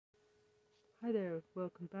Hi there,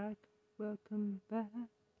 welcome back, welcome back,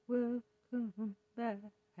 welcome back.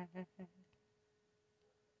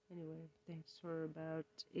 Anyway, thanks for about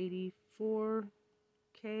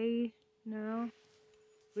 84k now.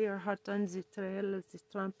 We are hot on the trail of the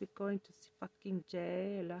Trump is going to the fucking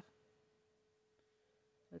jail.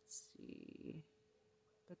 Let's see.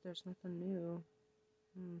 But there's nothing new.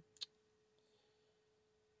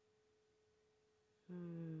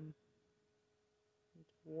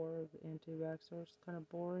 War of anti-vaxxers, kind of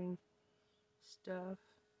boring stuff.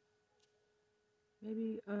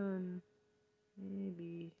 Maybe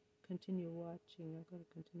continue watching. I'm going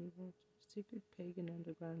to continue watching. Secret Pagan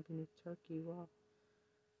Underground Beneath Turkey. Wow.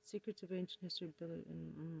 Secrets of Ancient History. Billy.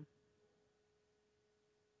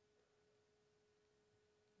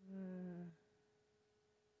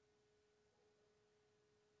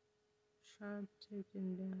 Trump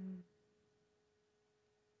taken down.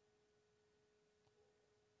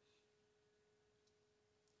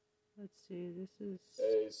 Let's see, this is...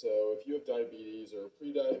 Hey, so if you have diabetes or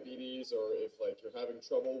pre-diabetes, or if, like, you're having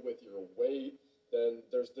trouble with your weight, then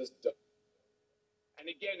there's this... And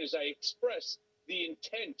again, as I expressed, the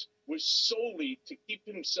intent was solely to keep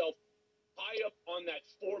himself high up on that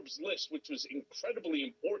Forbes list, which was incredibly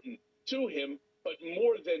important to him. But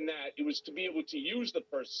more than that, it was to be able to use the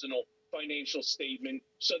personal financial statement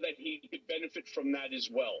so that he could benefit from that as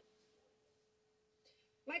well.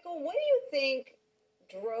 Michael, what do you think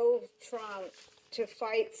drove Trump to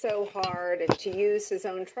fight so hard and to use his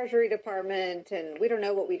own Treasury Department? And we don't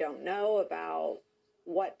know what we don't know about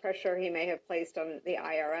what pressure he may have placed on the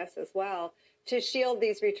IRS as well to shield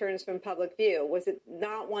these returns from public view. Was it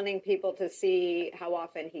not wanting people to see how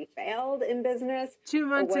often he failed in business? 2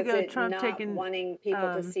 months ago, Trump taking wanting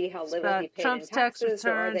people to see how little he paid Trump's in taxes, tax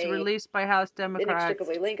returns released by House Democrats.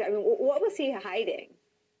 Inextricably linked. I mean, what was he hiding?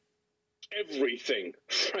 Everything,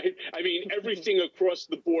 right? I mean, everything across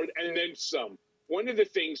the board and then some. One of the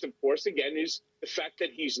things, of course, again, is the fact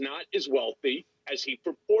that he's not as wealthy as he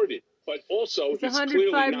purported, but also he's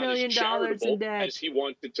clearly not as charitable as he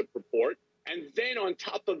wanted to purport. And then on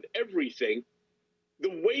top of everything,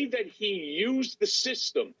 the way that he used the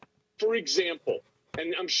system, for example,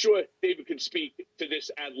 and I'm sure David could speak to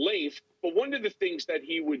this at length, but one of the things that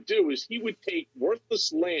he would do is he would take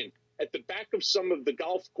worthless land at the back of some of the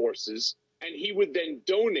golf courses, and he would then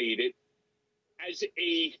donate it as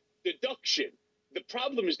a deduction. The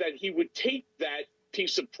problem is that he would take that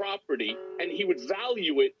piece of property and he would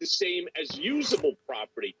value it the same as usable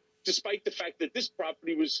property, despite the fact that this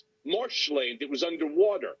property was marshland, it was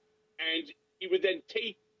underwater. And he would then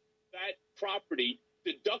take that property,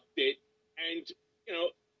 deduct it, and,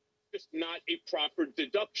 just not a proper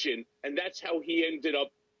deduction. And that's how he ended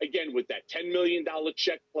up, again, with that $10 million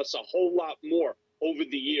check plus a whole lot more over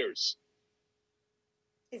the years.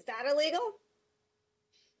 Is that illegal?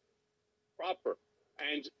 Proper.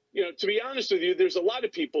 And, to be honest with you, there's a lot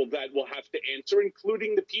of people that will have to answer,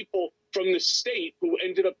 including the people from the state who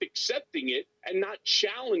ended up accepting it and not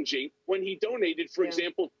challenging when he donated, for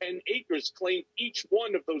example, 10 acres, claimed each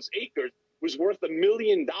one of those acres was worth $1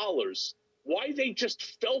 million. Why they just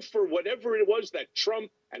fell for whatever it was that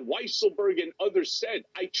Trump and Weisselberg and others said,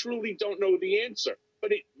 I truly don't know the answer.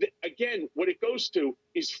 But again, what it goes to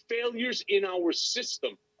is failures in our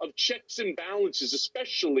system of checks and balances,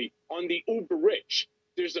 especially on the uber rich.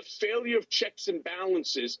 There's a failure of checks and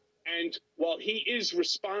balances. And while he is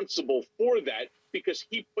responsible for that, because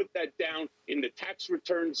he put that down in the tax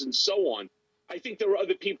returns and so on, I think there are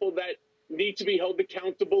other people that need to be held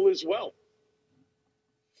accountable as well.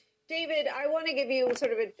 David, I want to give you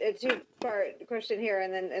sort of a two-part question here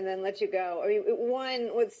and then let you go. I mean,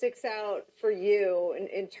 one, what sticks out for you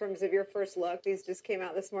in terms of your first look? These just came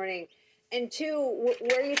out this morning. And two,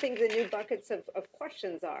 where you think the new buckets of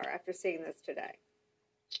questions are after seeing this today?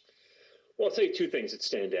 Well, I'll tell you two things that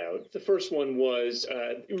stand out. The first one was,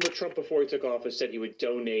 remember Trump, before he took office, said he would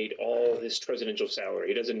donate all his presidential salary.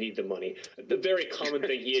 He doesn't need the money. The very common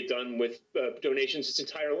thing he had done with donations his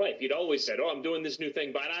entire life. He'd always said, I'm doing this new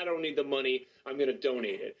thing, but I don't need the money. I'm going to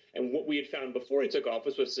donate it. And what we had found before he took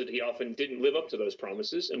office was that he often didn't live up to those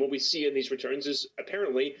promises. And what we see in these returns is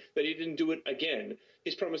apparently that he didn't do it again.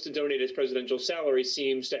 His promise to donate his presidential salary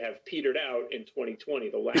seems to have petered out in 2020,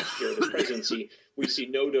 the last year of his presidency. We see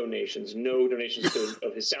no donations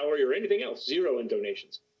of his salary or anything else, zero in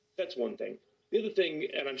donations. That's one thing. The other thing,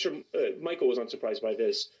 and I'm sure Michael was not surprised by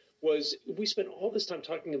this, was we spent all this time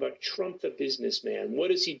talking about Trump the businessman.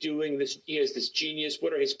 What is he doing? He has this genius.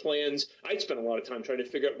 What are his plans? I'd spent a lot of time trying to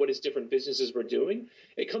figure out what his different businesses were doing.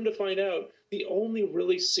 And come to find out, the only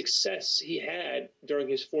really success he had during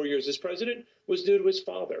his 4 years as president was due to his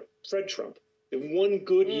father, Fred Trump. The one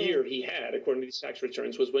good year he had, according to these tax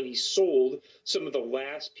returns, was when he sold some of the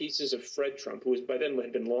last pieces of Fred Trump, who was by then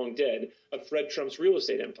had been long dead, of Fred Trump's real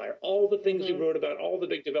estate empire. All the things we wrote about, all the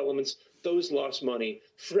big developments, those lost money.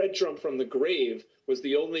 Fred Trump from the grave was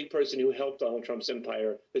the only person who helped Donald Trump's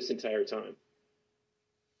empire this entire time.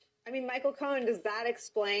 I mean, Michael Cohen, does that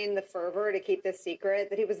explain the fervor to keep this secret,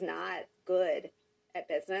 that he was not good at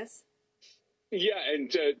business? Yeah, and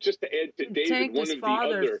just to add to David, one of the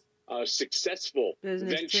other successful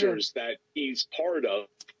ventures that he's part of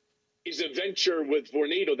is a venture with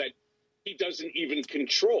Vornado that he doesn't even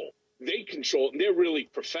control. They control it, and they're really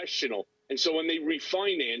professional. And so when they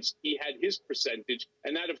refinanced, he had his percentage,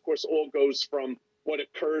 and that, of course, all goes from what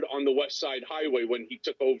occurred on the West Side Highway when he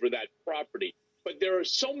took over that property. But there are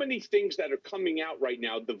so many things that are coming out right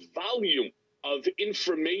now. The volume of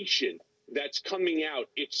information that's coming out,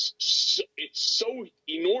 it's so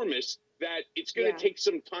enormous that it's going to take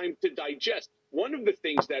some time to digest. One of the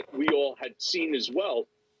things that we all had seen as well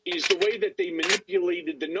is the way that they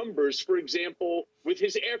manipulated the numbers, for example, with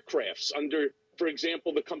his aircrafts under, for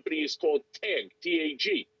example, the company is called TAG,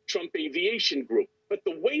 T-A-G, Trump Aviation Group. But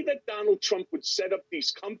the way that Donald Trump would set up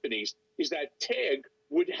these companies is that TAG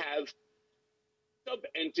would have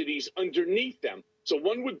sub-entities underneath them. So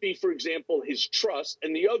one would be, for example, his trust,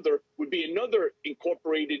 and the other would be another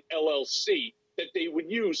incorporated LLC that they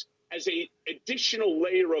would use as an additional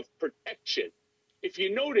layer of protection. If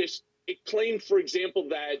you notice, it claimed, for example,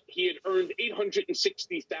 that he had earned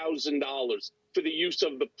 $860,000 for the use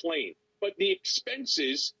of the plane, but the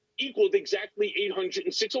expenses equaled exactly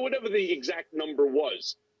 806, or whatever the exact number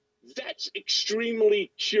was. That's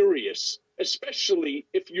extremely curious, especially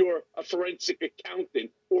if you're a forensic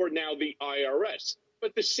accountant or now the IRS.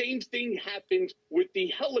 But the same thing happened with the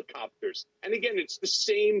helicopters. And again, it's the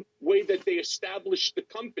same way that they established the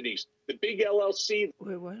companies. The big LLC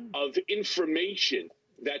of information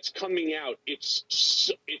that's coming out, it's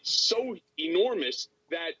so enormous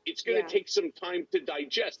that it's going to take some time to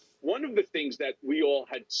digest. One of the things that we all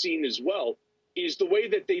had seen as well is the way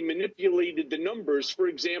that they manipulated the numbers, for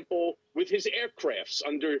example, with his aircrafts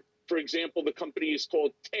under, for example, the company is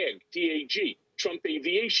called TAG, T-A-G, Trump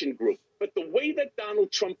Aviation Group. But the way that Donald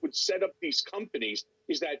Trump would set up these companies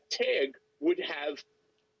is that TAG would have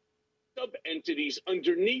sub-entities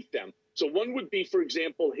underneath them. So one would be, for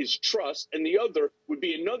example, his trust, and the other would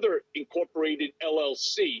be another incorporated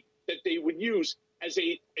LLC that they would use as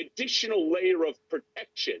an additional layer of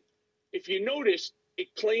protection. If you notice,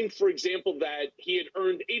 it claimed, for example, that he had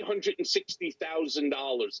earned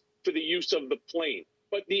 $860,000 for the use of the plane,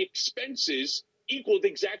 but the expenses equaled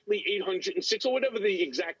exactly 806, or whatever the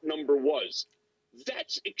exact number was.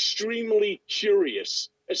 That's extremely curious,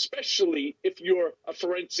 especially if you're a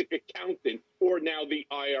forensic accountant or now the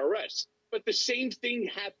IRS. But the same thing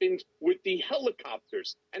happened with the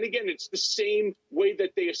helicopters. And again, it's the same way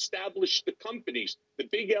that they established the companies, the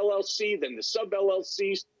big LLC, then the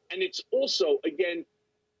sub-LLCs. And it's also, again,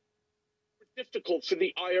 difficult for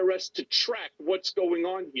the IRS to track what's going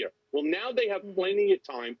on here. Well, now they have plenty of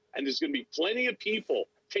time, and there's going to be plenty of people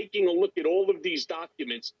taking a look at all of these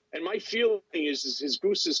documents. And my feeling is his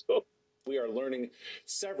goose is cooked. We are learning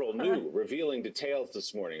several new revealing details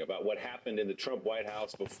this morning about what happened in the Trump White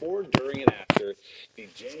House before, during, and after the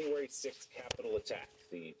January 6th Capitol attack.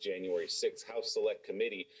 The January 6th House Select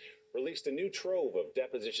Committee released a new trove of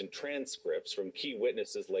deposition transcripts from key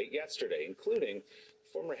witnesses late yesterday, including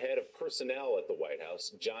former head of personnel at the White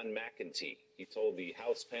House, John McEntee. He told the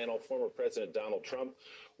House panel former President Donald Trump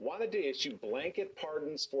wanted to issue blanket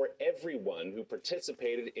pardons for everyone who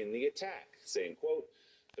participated in the attack, saying, quote,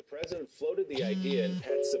 "The president floated the idea and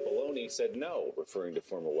Pat Cipollone said no," referring to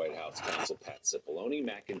former White House counsel Pat Cipollone.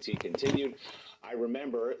 McEntee continued, "I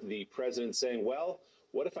remember the president saying, well,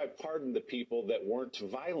 what if I pardoned the people that weren't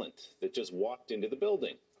violent, that just walked into the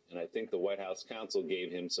building? And I think the White House counsel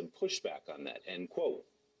gave him some pushback on that," end quote.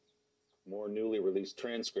 More newly released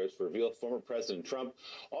transcripts reveal former President Trump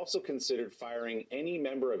also considered firing any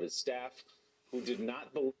member of his staff who did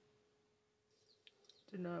not believe.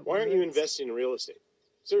 Why aren't you investing in real estate?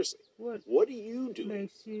 Seriously. What do you do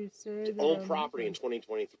makes you say to own property in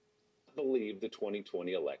 2023? Believe the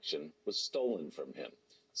 2020 election was stolen from him.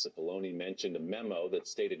 Cipollone mentioned a memo that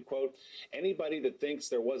stated, quote, "Anybody that thinks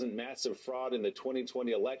there wasn't massive fraud in the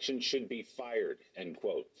 2020 election should be fired," end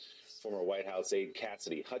quote. Former White House aide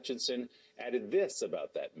Cassidy Hutchinson added this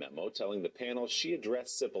about that memo, telling the panel she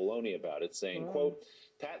addressed Cipollone about it, saying, quote,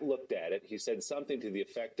 "Pat looked at it. He said something to the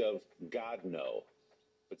effect of, God, no."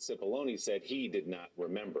 but Cipollone said he did not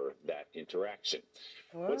remember that interaction.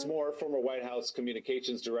 What? What's more, former White House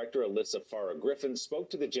Communications Director Alyssa Farah Griffin spoke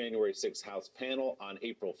to the January 6th House panel on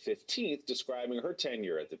April 15th, describing her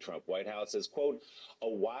tenure at the Trump White House as, quote, a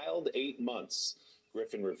wild 8 months.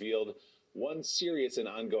 Griffin revealed one serious and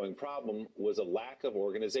ongoing problem was a lack of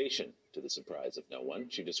organization, to the surprise of no one.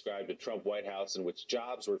 She described a Trump White House in which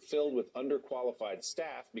jobs were filled with underqualified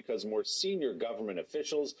staff because more senior government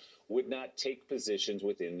officials would not take positions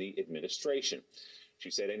within the administration.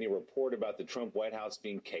 She said any report about the Trump White House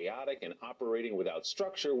being chaotic and operating without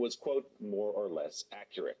structure was, quote, more or less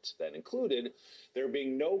accurate. That included there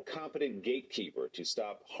being no competent gatekeeper to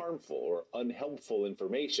stop harmful or unhelpful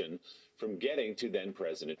information from getting to then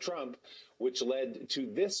President Trump, which led to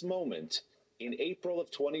this moment in April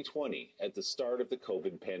of 2020 at the start of the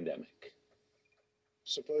COVID pandemic.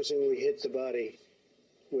 Supposing we hit the body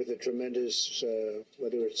with a tremendous,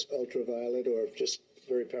 whether it's ultraviolet or just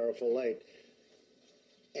very powerful light,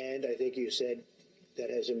 and I think you said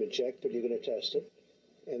that hasn't been checked, but you're going to test it.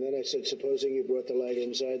 And then I said, supposing you brought the light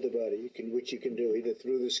inside the body, which you can do either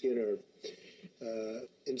through the skin or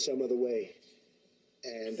in some other way.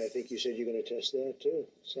 And I think you said you're going to test that too.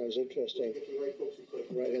 Sounds interesting.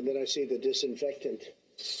 Right, and then I see the disinfectant,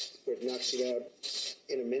 where it knocks it out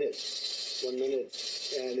in a minute, 1 minute.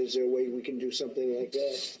 And is there a way we can do something like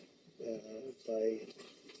that by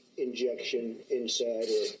injection inside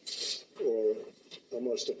or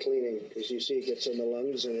almost a cleaning? Because you see it gets in the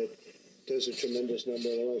lungs and it does a tremendous number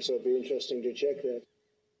of the lungs. So it'd be interesting to check that.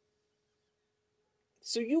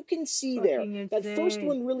 So you can see there, that first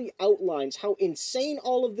one really outlines how insane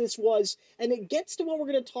all of this was, and it gets to what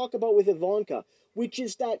we're going to talk about with Ivanka, which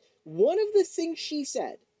is that one of the things she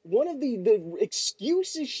said, one of the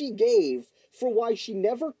excuses she gave for why she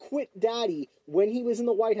never quit Daddy when he was in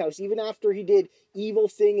the White House, even after he did evil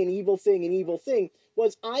thing and evil thing and evil thing,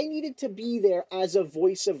 was I needed to be there as a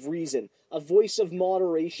voice of reason, a voice of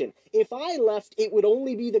moderation. If I left, it would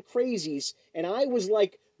only be the crazies, and I was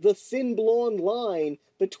like the thin blonde line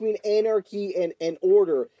between anarchy and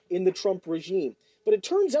order in the Trump regime. But it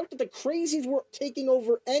turns out that the crazies were taking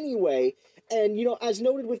over anyway, and, you know, as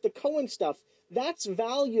noted with the Cohen stuff, that's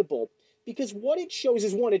valuable, because what it shows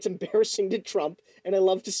is, one, it's embarrassing to Trump, and I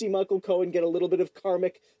love to see Michael Cohen get a little bit of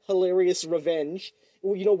karmic, hilarious revenge.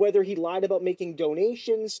 You know, whether he lied about making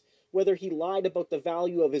donations, whether he lied about the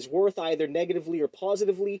value of his worth, either negatively or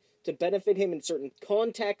positively, to benefit him in certain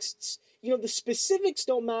contexts. You know, the specifics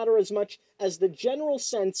don't matter as much as the general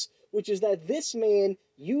sense, which is that this man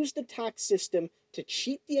used the tax system to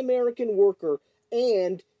cheat the American worker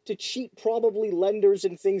and to cheat probably lenders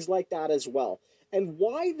and things like that as well. And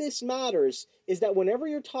why this matters is that whenever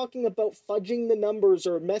you're talking about fudging the numbers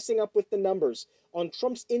or messing up with the numbers on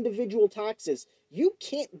Trump's individual taxes, you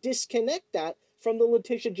can't disconnect that from the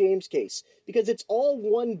Letitia James case, because it's all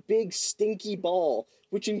one big stinky ball,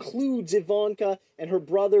 which includes Ivanka and her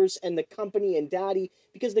brothers and the company and Daddy,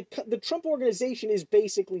 because the Trump organization is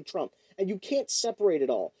basically Trump, and you can't separate it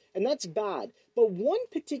all, and that's bad. But one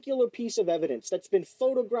particular piece of evidence that's been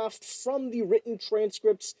photographed from the written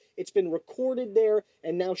transcripts, it's been recorded there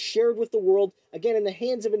and now shared with the world, again in the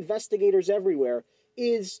hands of investigators everywhere,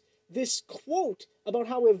 is this quote about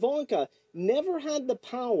how Ivanka never had the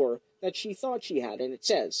power that she thought she had, and it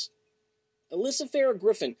says, Alyssa Farah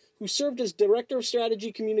Griffin, who served as Director of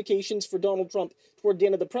Strategy Communications for Donald Trump toward the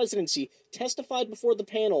end of the presidency, testified before the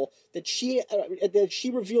panel that she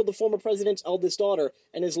revealed the former president's eldest daughter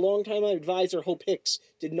and his longtime advisor, Hope Hicks,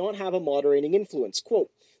 did not have a moderating influence. Quote,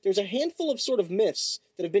 there's a handful of sort of myths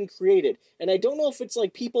that have been created, and I don't know if it's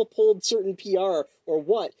like people pulled certain PR or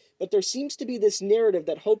what, but there seems to be this narrative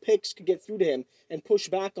that Hope Hicks could get through to him and push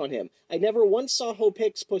back on him. I never once saw Hope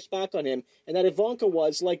Hicks push back on him, and that Ivanka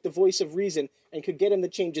was like the voice of reason and could get him to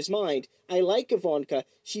change his mind. I like Ivanka.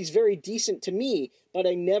 She's very decent to me, but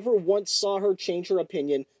I never once saw her change her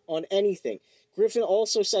opinion on anything. Griffin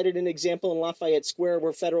also cited an example in Lafayette Square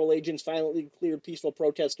where federal agents violently cleared peaceful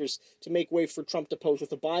protesters to make way for Trump to pose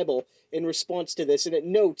with a Bible in response to this. And it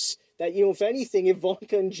notes that, you know, if anything,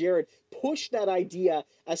 Ivanka and Jared pushed that idea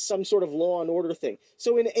as some sort of law and order thing.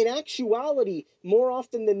 So in actuality, more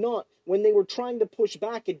often than not, when they were trying to push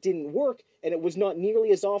back, it didn't work, and it was not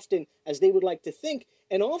nearly as often as they would like to think.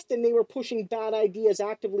 And often they were pushing bad ideas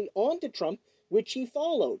actively onto Trump, which he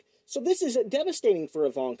followed. So this is devastating for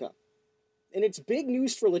Ivanka. And it's big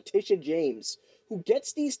news for Letitia James, who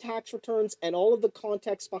gets these tax returns and all of the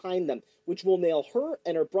context behind them, which will nail her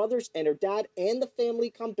and her brothers and her dad and the family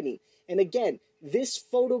company. And again, this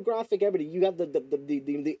photographic evidence, you have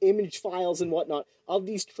the image files and whatnot of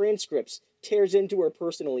these transcripts, tears into her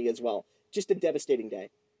personally as well. Just a devastating day.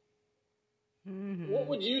 What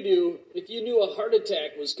would you do if you knew a heart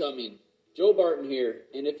attack was coming? Joe Barton here,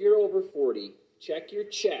 and if you're over 40, check your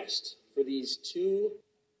chest for these two.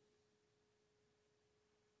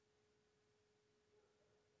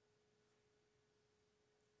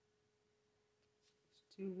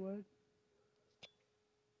 Two what?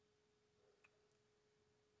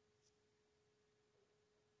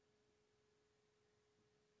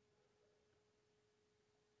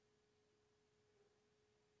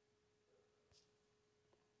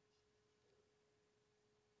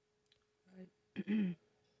 Right.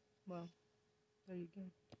 Well, there you go.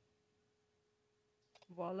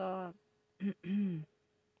 Voila.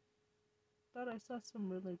 Thought I saw some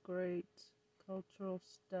really great cultural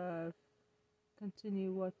stuff.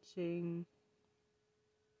 Continue watching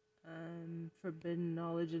Forbidden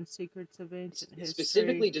Knowledge and Secrets of Ancient History. It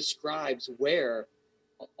specifically describes where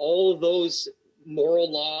all those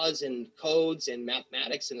moral laws and codes and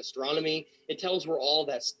mathematics and astronomy, it tells where all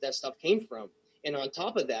that stuff came from. And on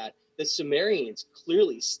top of that, the Sumerians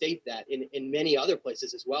clearly state that in many other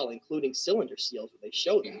places as well, including cylinder seals, where they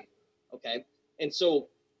show that. Okay? And so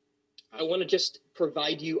I want to just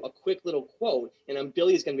provide you a quick little quote, and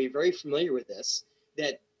Billy is going to be very familiar with this,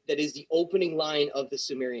 that is the opening line of the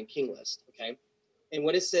Sumerian king list, okay? And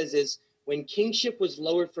what it says is, when kingship was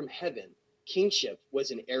lowered from heaven, kingship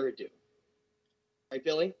was an Eridu. Right,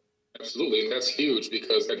 Billy? Absolutely, and that's huge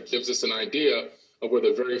because that gives us an idea of where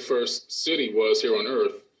the very first city was here on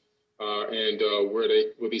Earth, and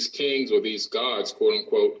where these kings or these gods, quote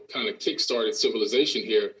unquote, kind of kickstarted civilization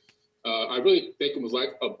here. I really think it was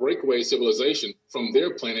like a breakaway civilization from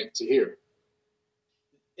their planet to here.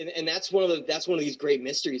 And that's one of these great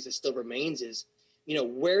mysteries that still remains is, you know,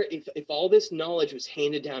 where if all this knowledge was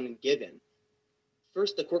handed down and given,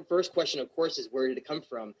 the first question, of course, is where did it come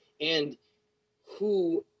from and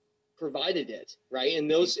who provided it, right? And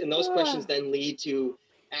those questions then lead to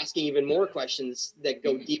asking even more questions that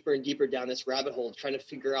go deeper and deeper down this rabbit hole, trying to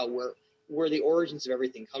figure out where the origins of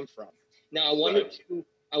everything come from. Now, I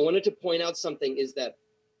wanted to point out something is that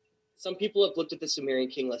some people have looked at the Sumerian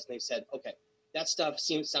king list and they've said, okay, that stuff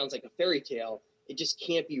sounds like a fairy tale. It just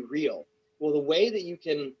can't be real. Well, the way that you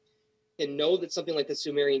can know that something like the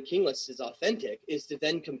Sumerian king list is authentic is to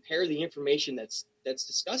then compare the information that's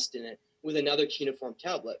discussed in it with another cuneiform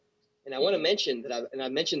tablet. And I want to mention that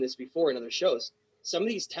I've mentioned this before in other shows. Some of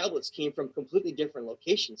these tablets came from completely different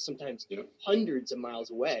locations, sometimes hundreds of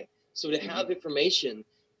miles away. So to have information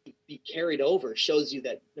be carried over shows you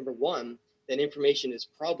that, number one, that information is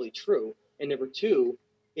probably true, and number two,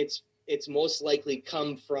 it's most likely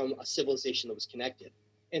come from a civilization that was connected.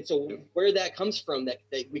 And so where that comes from, that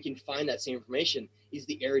we can find that same information, is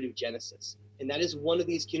the Eridu Genesis. And that is one of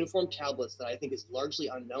these cuneiform tablets that I think is largely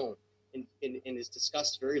unknown and is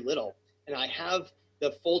discussed very little. And I have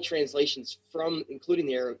the full translations from, including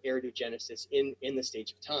the Eridu Genesis, in the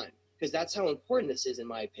Stage of Time, because that's how important this is, in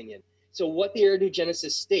my opinion. So what the Eridu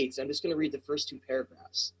Genesis states, I'm just going to read the first two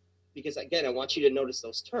paragraphs, because again, I want you to notice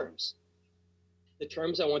those terms. The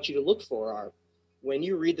terms I want you to look for are, when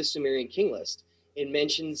you read the Sumerian king list, it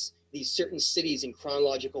mentions these certain cities in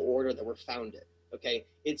chronological order that were founded, okay?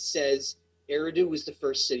 It says Eridu was the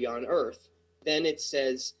first city on Earth. Then it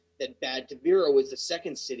says that Bad Tabira was the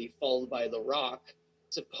second city, followed by Larak,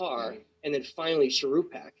 Sapar, and then finally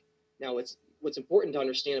Sharupak. Now, what's important to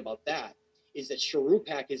understand about that is that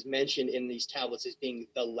Sharupak is mentioned in these tablets as being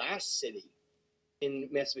the last city in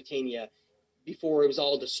Mesopotamia before it was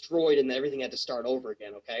all destroyed and everything had to start over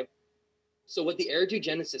again, okay? So what the Eridu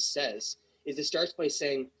Genesis says is it starts by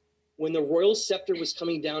saying, when the royal scepter was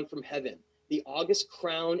coming down from heaven, the august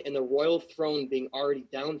crown and the royal throne being already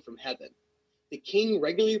down from heaven, the king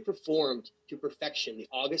regularly performed to perfection the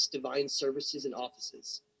august divine services and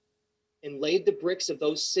offices, and laid the bricks of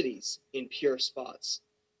those cities in pure spots.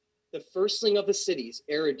 The firstling of the cities,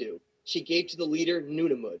 Eridu, she gave to the leader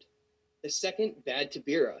Nunamud. The second, Bad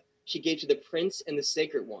Tabira, she gave to the prince and the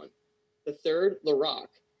sacred one. The third, Larak,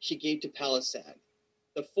 she gave to Palisad.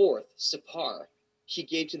 The fourth, Sapar, she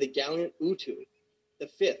gave to the gallant Utu. The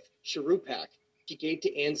fifth, Sharupak, she gave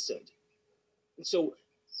to Ansud. And so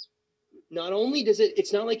not only does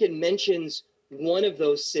it's not like it mentions one of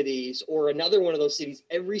those cities or another one of those cities.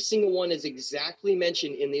 Every single one is exactly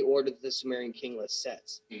mentioned in the order that the Sumerian king list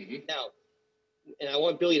says. Now, and I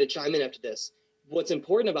want Billy to chime in after this. What's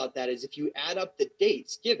important about that is if you add up the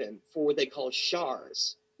dates given for what they call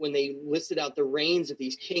shars, when they listed out the reigns of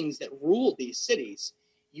these kings that ruled these cities,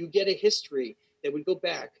 you get a history that would go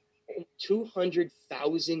back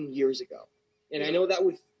 200,000 years ago. And I know that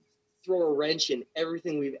would throw a wrench in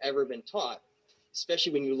everything we've ever been taught,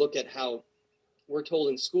 especially when you look at how we're told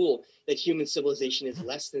in school that human civilization is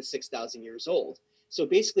less than 6,000 years old. So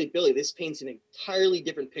basically, Billy, this paints an entirely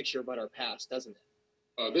different picture about our past, doesn't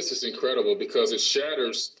it? This is incredible because it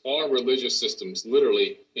shatters all religious systems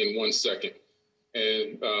literally in 1 second.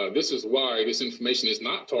 And this is why this information is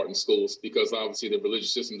not taught in schools, because obviously the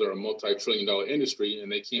religious systems are a multi-trillion-dollar industry,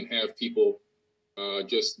 and they can't have people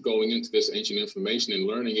just going into this ancient information and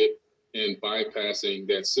learning it and bypassing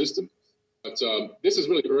that system. But this is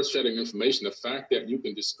really earth-shattering information. The fact that you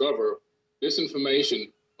can discover this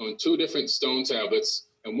information on 2 different stone tablets.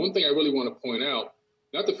 And one thing I really want to point out,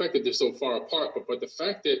 not the fact that they're so far apart, but the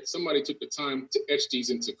fact that somebody took the time to etch these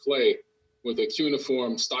into clay with a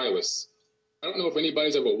cuneiform stylus. I don't know if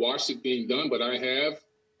anybody's ever watched it being done, but I have.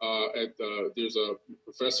 There's a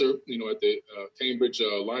professor, at the Cambridge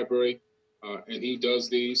Library, and he does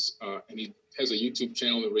these, and he has a YouTube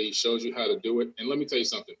channel where he shows you how to do it. And let me tell you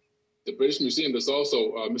something. The British Museum, there's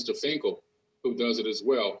also Mr. Finkel, who does it as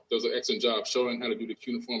well, does an excellent job showing how to do the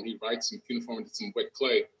cuneiform. He writes some cuneiform into some wet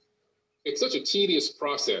clay. It's such a tedious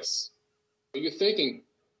process. But you're thinking,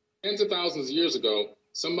 tens of thousands of years ago,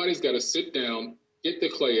 somebody's got to sit down, get the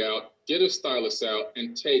clay out, get a stylus out,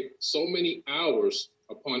 and take so many hours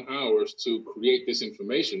upon hours to create this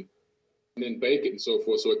information, and then bake it and so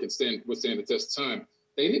forth so it can withstand the test of time.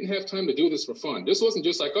 They didn't have time to do this for fun. This wasn't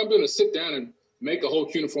just like, I'm going to sit down and make a whole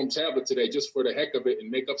cuneiform tablet today just for the heck of it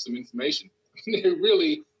and make up some information. They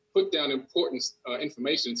really put down important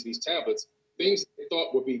information into these tablets, things they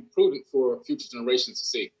thought would be prudent for future generations to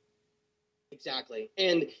see. Exactly.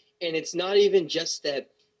 And it's not even just that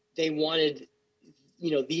they wanted,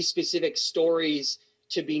 these specific stories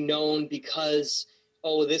to be known because,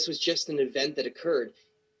 this was just an event that occurred.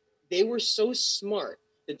 They were so smart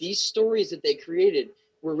that these stories that they created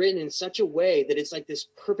were written in such a way that it's like this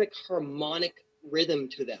perfect harmonic rhythm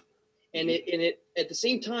to them. And it at the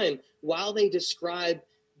same time, while they describe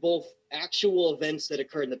both actual events that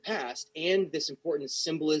occurred in the past and this important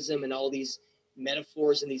symbolism and all these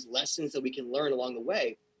metaphors and these lessons that we can learn along the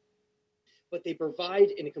way, but they provide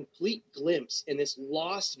a complete glimpse in this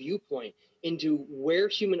lost viewpoint into where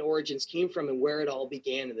human origins came from and where it all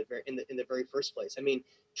began in the very first place. I mean,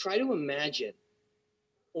 try to imagine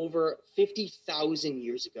over 50,000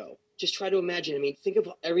 years ago. Just try to imagine. I mean, think of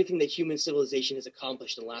everything that human civilization has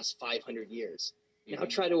accomplished in the last 500 years. Now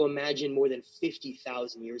try to imagine more than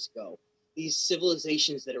 50,000 years ago. These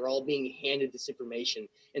civilizations that are all being handed this information,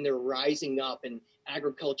 and they're rising up, and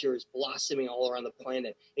agriculture is blossoming all around the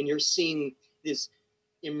planet. And you're seeing this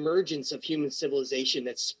emergence of human civilization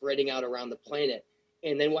that's spreading out around the planet.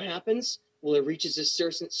 And then what happens? Well, it reaches a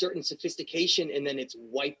certain sophistication, and then it's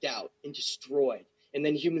wiped out and destroyed. And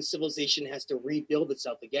then human civilization has to rebuild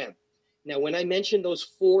itself again. Now, when I mentioned those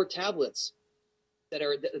 4 tablets that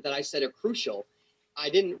I said are crucial, I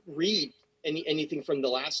didn't read anything from the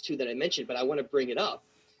last 2 that I mentioned, but I want to bring it up.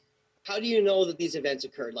 How do you know that these events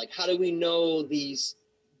occurred? Like, how do we know these,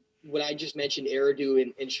 what I just mentioned, Eridu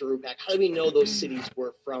and Sharupak, how do we know those cities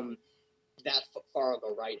were from that far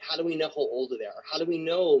ago, right? How do we know how old they are? How do we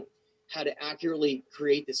know how to accurately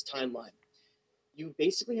create this timeline? You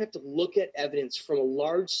basically have to look at evidence from a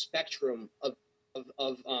large spectrum of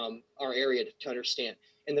our area to understand.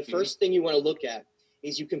 And the first thing you want to look at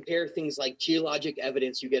is you compare things like geologic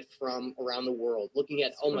evidence you get from around the world, looking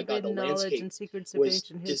at, oh my God, the landscape was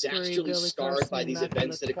disastrously scarred by these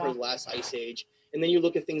events that occurred in the last ice age. And then you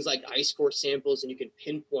look at things like ice core samples, and you can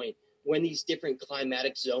pinpoint when these different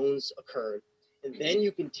climatic zones occurred. And then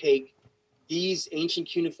you can take these ancient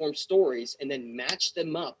cuneiform stories and then match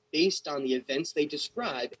them up based on the events they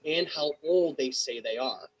describe and how old they say they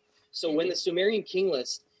are. So when the Sumerian king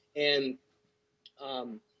list and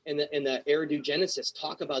the Eridu Genesis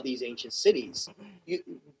talk about these ancient cities,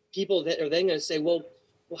 people that are then going to say, well,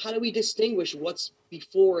 how do we distinguish what's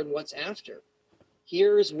before and what's after?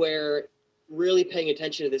 Here's where really paying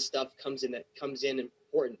attention to this stuff comes in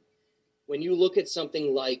important. When you look at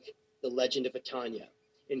something like the Legend of Britannia,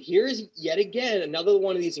 and here's yet again another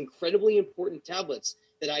one of these incredibly important tablets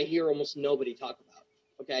that I hear almost nobody talk about.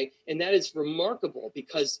 Okay, and that is remarkable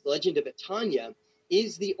because the Legend of Britannia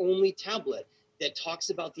is the only tablet that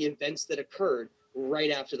talks about the events that occurred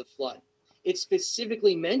right after the flood. It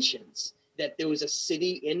specifically mentions that there was a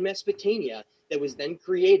city in Mesopotamia that was then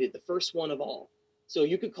created, the first one of all. So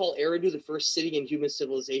you could call Eridu the first city in human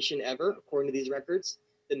civilization ever, according to these records.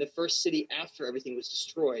 Then the first city after everything was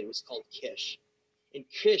destroyed was called Kish. And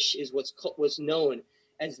Kish is what's known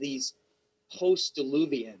as these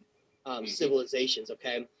post-Diluvian civilizations,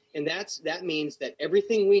 okay? And that means that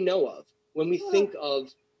everything we know of, when we think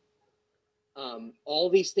of all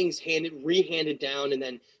these things rehanded down, and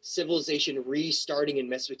then civilization restarting in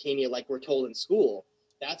Mesopotamia like we're told in school.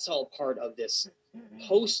 That's all part of this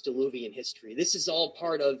post-Diluvian history. This is all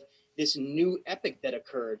part of this new epic that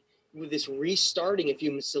occurred with this restarting of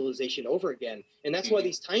human civilization over again. And that's why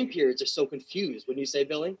these time periods are so confused. Wouldn't you say,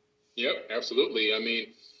 Billy? Yep, absolutely. I mean,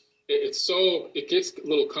 it gets a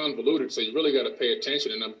little convoluted, so you really got to pay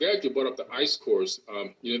attention. And I'm glad you brought up the ice cores.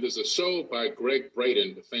 There's a show by Greg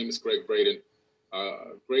Braden, the famous Greg Braden,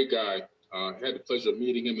 great guy. Had the pleasure of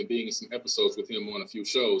meeting him and being in some episodes with him on a few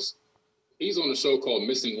shows. He's on a show called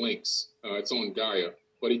Missing Links. It's on Gaia.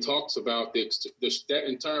 But he talks about that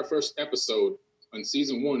entire first episode on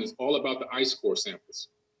season 1 is all about the ice core samples.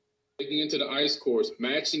 Digging into the ice cores,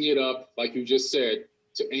 matching it up, like you just said,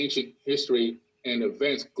 to ancient history and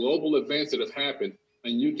events, global events that have happened,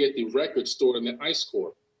 and you get the record stored in the ice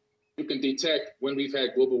core. You can detect when we've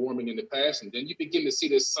had global warming in the past, and then you begin to see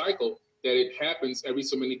this cycle that it happens every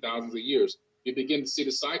so many thousands of years. You begin to see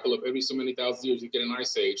the cycle of every so many thousands of years, you get an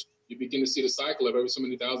ice age. You begin to see the cycle of every so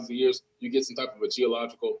many thousands of years, you get some type of a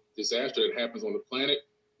geological disaster that happens on the planet.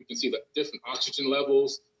 You can see the different oxygen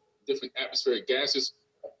levels, different atmospheric gases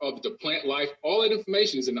of the plant life. All that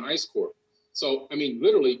information is in the ice core. So, I mean,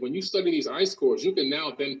 literally, when you study these ice cores, you can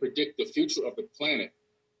now then predict the future of the planet.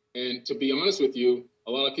 And to be honest with you,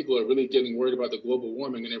 a lot of people are really getting worried about the global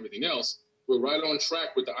warming and everything else. We're right on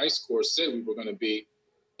track with the ice core said we were going to be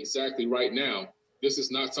exactly right now. This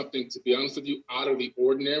is not something, to be honest with you, out of the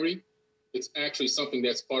ordinary. It's actually something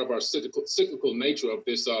that's part of our cyclical nature of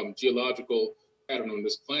this geological pattern on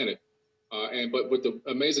this planet. But the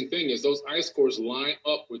amazing thing is those ice cores line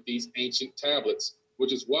up with these ancient tablets,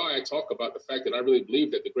 which is why I talk about the fact that I really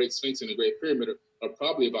believe that the Great Sphinx and the Great Pyramid are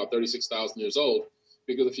probably about 36,000 years old.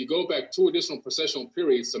 Because if you go back 2 additional processional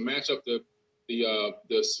periods to match up the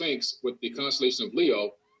Sphinx with the constellation of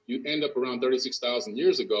Leo, you end up around 36,000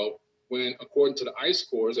 years ago, when according to the ice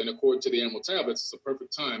cores and according to the animal tablets, it's a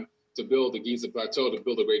perfect time to build the Giza Plateau, to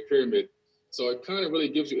build the Great Pyramid. So it kind of really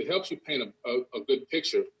it helps you paint a good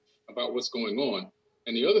picture about what's going on.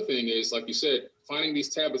 And the other thing is, like you said, finding these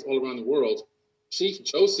tablets all around the world. Chief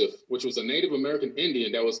Joseph, which was a Native American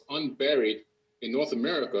Indian that was unburied in North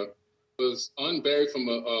America, was unburied from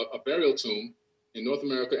a burial tomb in North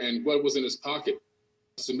America, and what was in his pocket?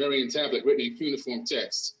 A Sumerian tablet written in cuneiform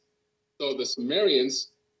text. So the Sumerians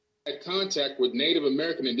had contact with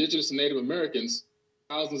indigenous Native Americans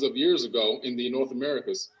thousands of years ago in the North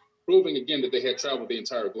Americas, proving again that they had traveled the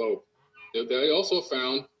entire globe. They also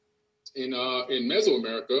found in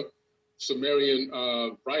Mesoamerica Sumerian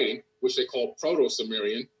writing, which they call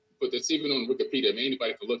Proto-Sumerian, but that's even on Wikipedia. I mean,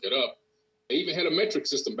 anybody can look it up. They even had a metric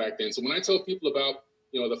system back then. So when I tell people about,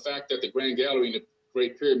 the fact that the Grand Gallery and the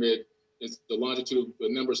Great Pyramid is the longitude, the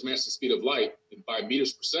numbers match the speed of light by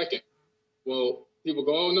meters per second. Well, people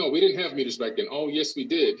go, oh, no, we didn't have meters back then. Oh, yes, we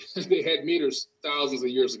did. They had meters thousands of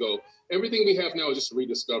years ago. Everything we have now is just a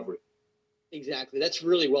rediscovery. Exactly. That's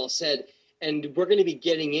really well said. And we're going to be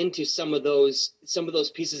getting into some of those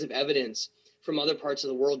pieces of evidence from other parts of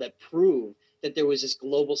the world that prove that there was this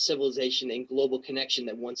global civilization and global connection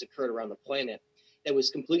that once occurred around the planet that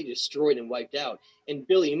was completely destroyed and wiped out. And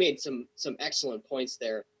Billy, you made some excellent points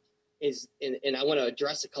there. And I want to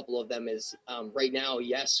address a couple of them. Right now,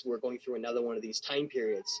 yes, we're going through another one of these time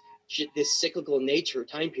periods. This cyclical nature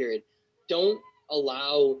time period. Don't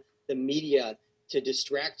allow the media to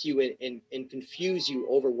distract you and confuse you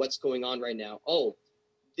over what's going on right now. Oh,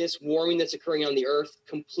 this warming that's occurring on the earth,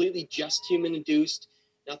 completely just human induced,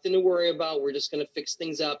 nothing to worry about. We're just going to fix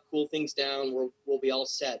things up, cool things down. We'll be all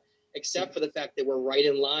set, except for the fact that we're right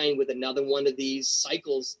in line with another one of these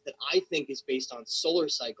cycles that I think is based on solar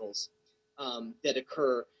cycles that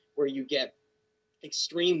occur, where you get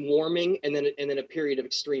extreme warming and then a period of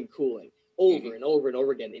extreme cooling over and over and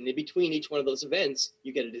over again. And in between each one of those events,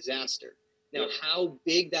 you get a disaster. Now, how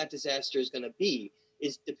big that disaster is going to be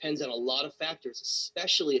depends on a lot of factors,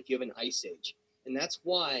 especially if you have an ice age. And that's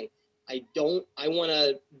why I want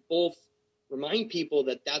to both remind people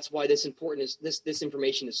that that's why this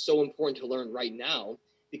information is so important to learn right now,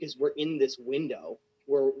 because we're in this window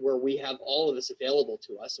where we have all of this available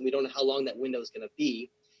to us, and we don't know how long that window is going to be.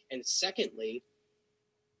 And secondly,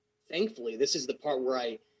 thankfully, this is the part where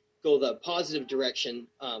I go the positive direction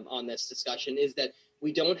on this discussion, is that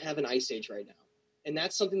we don't have an ice age right now. And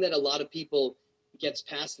that's something that a lot of people gets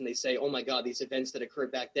past, and they say, oh my God, these events that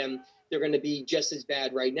occurred back then, they're going to be just as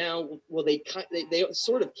bad right now. Well, they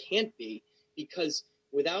sort of can't be, because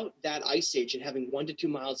without that ice age and having 1 to 2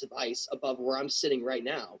 miles of ice above where I'm sitting right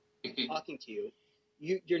now, talking to you,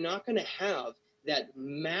 you're not going to have that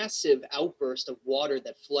massive outburst of water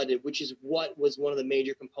that flooded, which is what was one of the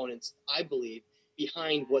major components, I believe,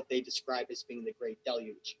 behind what they describe as being the Great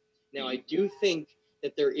Deluge. Now, I do think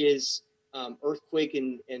that there is earthquake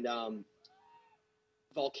and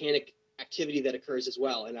volcanic activity that occurs as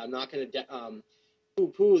well, and I'm not going to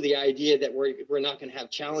poo-poo the idea that we're not going to have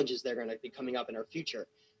challenges that are going to be coming up in our future.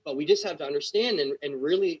 But we just have to understand and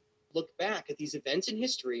really look back at these events in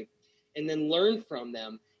history and then learn from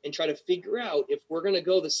them and try to figure out if we're going to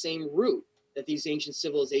go the same route that these ancient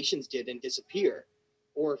civilizations did and disappear,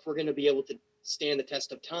 or if we're going to be able to stand the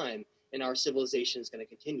test of time and our civilization is going to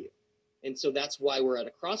continue. And so that's why we're at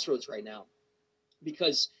a crossroads right now,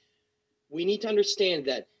 because we need to understand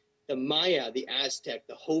that the Maya, the Aztec,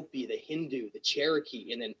 the Hopi, the Hindu, the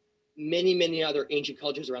Cherokee, and then many, many other ancient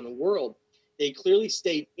cultures around the world, they clearly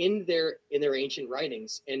state in their ancient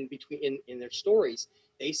writings and in their stories,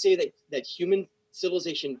 they say that human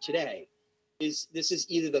civilization today is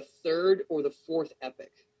either the third or the fourth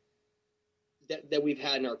epoch that we've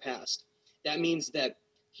had in our past. That means that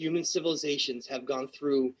human civilizations have gone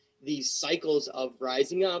through these cycles of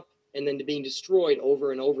rising up and then being destroyed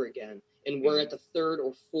over and over again. And we're at the third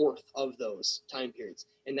or fourth of those time periods.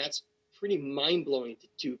 And that's pretty mind-blowing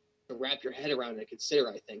to wrap your head around and consider,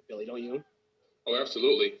 I think, Billy, don't you? Oh,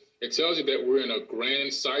 absolutely. It tells you that we're in a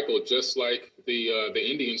grand cycle, just like the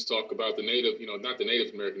Indians talk about the native, not the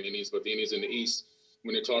Native American Indians, but the Indians in the East,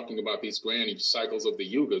 when they're talking about these grand cycles of the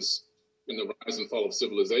yugas and the rise and fall of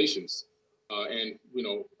civilizations.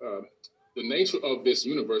 The nature of this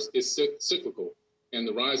universe is cyclical, and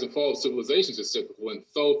the rise and fall of civilizations is cyclical. And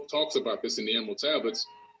Thoth talks about this in the Emerald Tablets,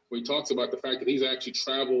 where he talks about the fact that he's actually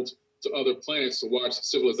traveled to other planets to watch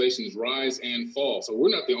civilizations rise and fall. So we're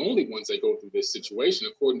not the only ones that go through this situation.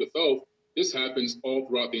 According to Thoth, this happens all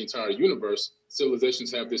throughout the entire universe.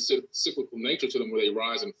 Civilizations have this cyclical nature to them where they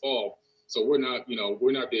rise and fall. So we're not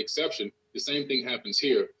the exception. The same thing happens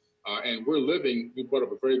here. And you brought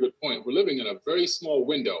up a very good point. We're living in a very small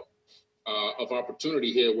window of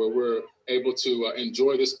opportunity here where we're able to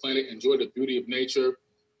enjoy this planet, enjoy the beauty of nature,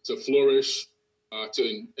 to flourish,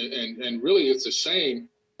 and really it's a shame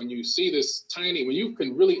when you see this tiny, when you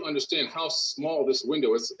can really understand how small this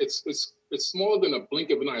window is. It's smaller than a blink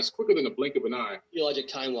of an eye. It's quicker than a blink of an eye. Geologic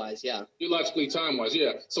time-wise, yeah. Geologically time-wise,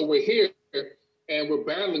 yeah. So we're here and we're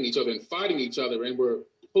battling each other and fighting each other and we're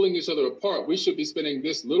pulling each other apart. We should be spending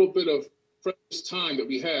this little bit of precious time that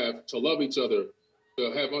we have to love each other,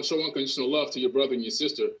 to show unconditional love to your brother and your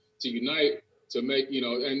sister, to unite, to make,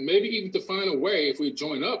 and maybe even to find a way, if we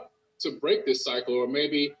join up, to break this cycle, or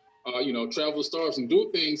maybe, travel the stars and do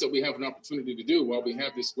things that we have an opportunity to do while we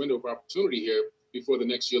have this window of opportunity here before the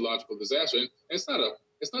next geological disaster. And it's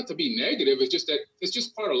not to be negative. It's just that it's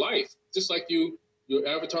just part of life. Just like your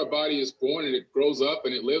avatar body is born and it grows up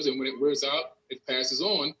and it lives, and when it wears out, it passes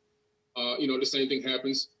on. The same thing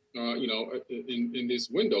happens, in these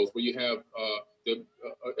windows where you have the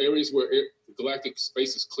areas where the galactic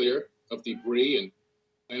space is clear of debris and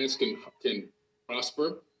planets can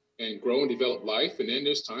prosper and grow and develop life. And then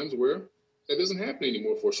there's times where that doesn't happen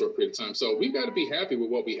anymore for a short period of time. So we've got to be happy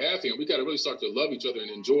with what we have here. We got to really start to love each other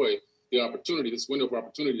and enjoy the opportunity, this window of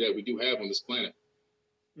opportunity that we do have on this planet.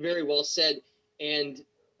 Very well said. And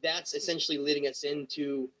that's essentially leading us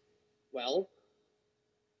into, well,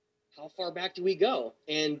 how far back do we go?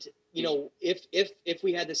 And, if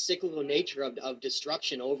we had the cyclical nature of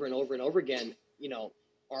destruction over and over and over again,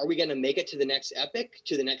 are we going to make it to the next epoch,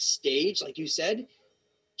 to the next stage, like you said?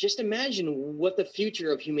 Just imagine what the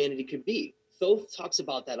future of humanity could be. Thoth talks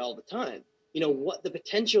about that all the time. What the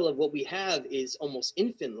potential of what we have is almost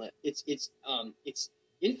infinite. It's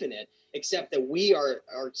infinite, except that we are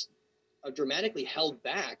dramatically held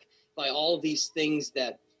back by all of these things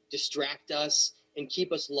that distract us and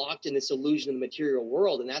keep us locked in this illusion of the material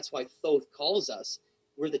world. And that's why Thoth calls us,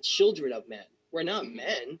 we're the children of men. We're not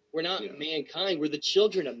men. We're not mankind. We're the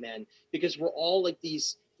children of men, because we're all like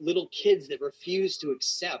these little kids that refuse to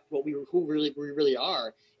accept who we really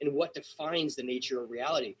are and what defines the nature of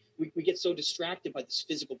reality. We get so distracted by this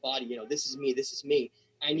physical body. This is me. This is me.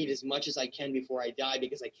 I need as much as I can before I die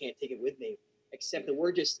because I can't take it with me. Except that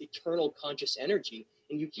we're just eternal conscious energy,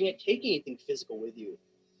 and you can't take anything physical with you.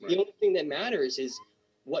 Right. The only thing that matters is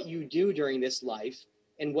what you do during this life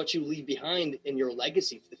and what you leave behind in your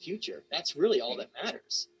legacy for the future. That's really all that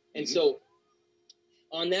matters. And so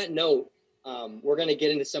on that note, we're going to get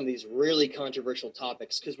into some of these really controversial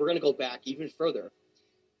topics, because we're going to go back even further.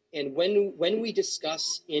 And when we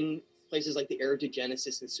discuss in places like the Eridu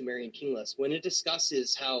Genesis and Sumerian King List, when it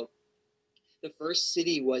discusses how the first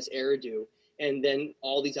city was Eridu, and then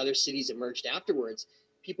all these other cities emerged afterwards,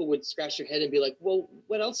 people would scratch their head and be like, well,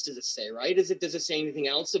 what else does it say, right? Does it say anything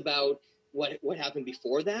else about what happened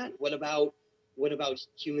before that? What about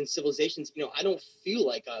human civilizations? You know, I don't feel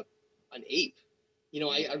like an ape. You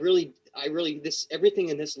know, I really everything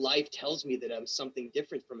in this life tells me that I'm something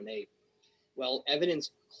different from an ape. Well,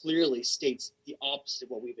 evidence clearly states the opposite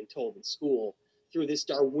of what we've been told in school through this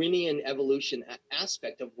Darwinian evolution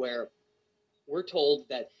aspect of where we're told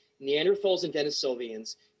that Neanderthals and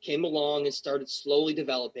Denisovans came along and started slowly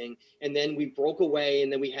developing, and then we broke away,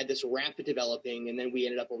 and then we had this rapid developing, and then we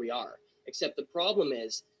ended up where we are. Except the problem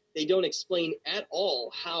is they don't explain at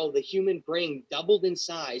all how the human brain doubled in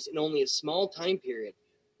size in only a small time period,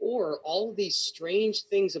 or all of these strange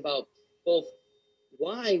things about both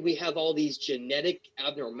why we have all these genetic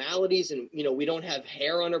abnormalities, and you know, we don't have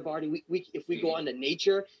hair on our body. We if we go on to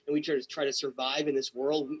nature and we try to survive in this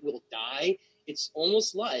world, we will die. It's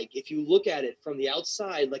almost like, if you look at it from the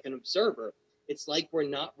outside like an observer, it's like we're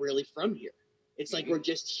not really from here. It's like we're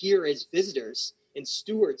just here as visitors and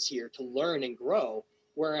stewards here to learn and grow,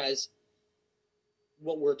 whereas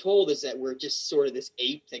what we're told is that we're just sort of this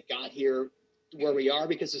ape that got here where we are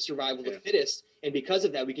because of survival of the fittest, and because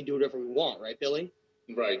of that we can do whatever we want, right, Billy?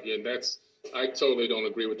 Right, yeah, I totally don't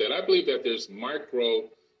agree with that. I believe that there's micro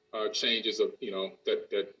changes of, you know,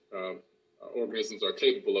 that organisms are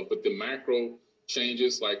capable of, but the macro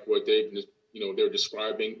changes, like what they're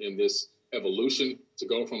describing in this evolution to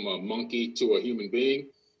go from a monkey to a human being,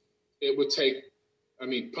 it would take,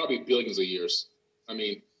 probably billions of years.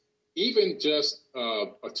 Even just a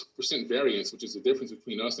 2% variance, which is the difference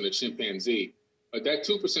between us and a chimpanzee, that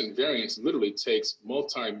 2% variance literally takes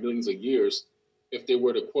multi-millions of years if they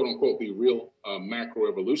were to, quote unquote, be real macro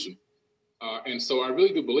evolution. And so I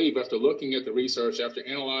really do believe, after looking at the research, after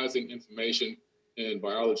analyzing information in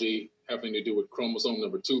biology having to do with chromosome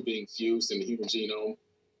number 2 being fused in the human genome,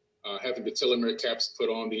 having the telomere caps put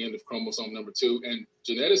on the end of chromosome number 2, and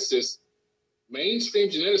geneticists, mainstream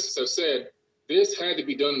geneticists have said this had to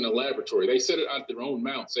be done in a laboratory. They said it out of their own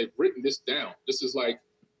mouths. They've written this down. This is like,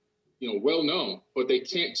 well known, but they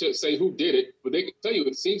can't just say who did it, but they can tell you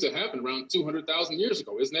it seems to happen around 200,000 years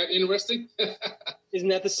ago. Isn't that interesting? Isn't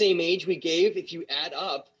that the same age we gave? If you add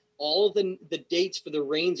up all of the dates for the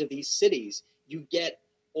reigns of these cities, you get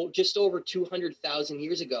just over 200,000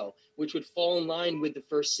 years ago, which would fall in line with the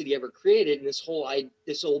first city ever created in this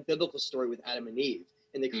whole biblical story with Adam and Eve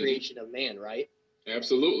and the creation of man, right?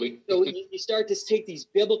 Absolutely. So you start to take these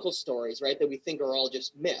biblical stories, right, that we think are all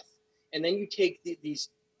just myth, and then you take these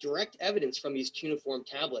direct evidence from these cuneiform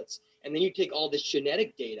tablets, and then you take all this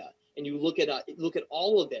genetic data and you look at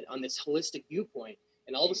all of it on this holistic viewpoint,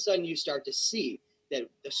 and all of a sudden you start to see that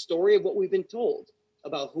the story of what we've been told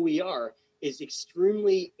about who we are is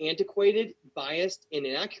extremely antiquated, biased, and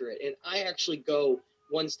inaccurate. And I actually go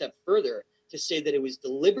one step further to say that it was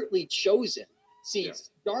deliberately chosen. See,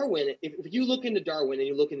 Darwin, if you look into Darwin and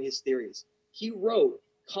you look into his theories, he wrote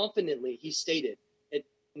confidently, he stated,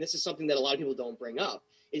 and this is something that a lot of people don't bring up,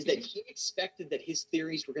 is that he expected that his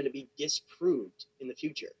theories were going to be disproved in the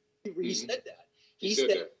future. He said that. He said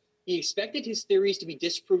that he expected his theories to be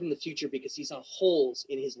disproved in the future because he saw holes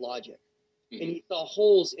in his logic. And he saw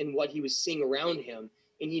holes in what he was seeing around him,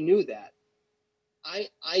 and he knew that.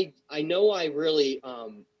 I know I really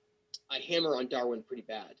I hammer on Darwin pretty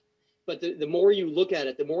bad, but the more you look at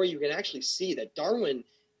it, the more you can actually see that Darwin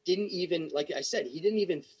didn't even, like I said, he didn't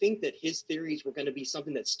even think that his theories were going to be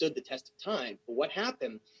something that stood the test of time. But what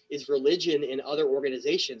happened is religion and other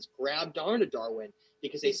organizations grabbed onto Darwin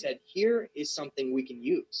because they said, here is something we can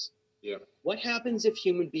use. Yeah. What happens if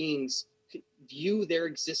human beings view their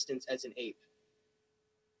existence as an ape?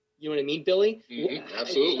 You know what I mean, Billy?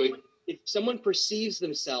 Absolutely. If someone perceives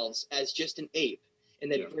themselves as just an ape,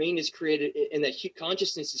 and that brain is created, and that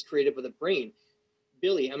consciousness is created with a brain,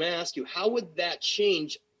 Billy, I'm going to ask you, how would that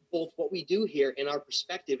change both what we do here and our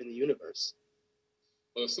perspective in the universe?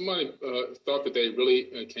 Well, if somebody thought that they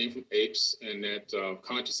really came from apes and that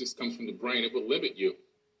consciousness comes from the brain, it would limit you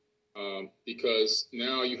because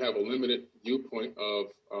now you have a limited viewpoint of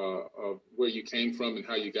where you came from and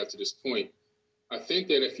how you got to this point. I think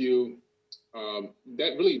that if you,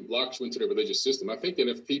 that really blocks you into the religious system. I think that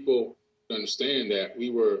if people understand that we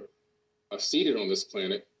were seeded on this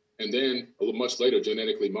planet and then a little much later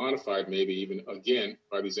genetically modified, maybe even again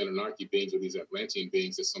by these Anunnaki beings or these Atlantean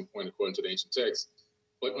beings at some point according to the ancient texts,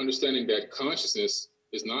 but understanding that consciousness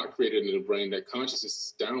is not created in the brain, that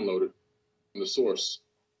consciousness is downloaded from the source.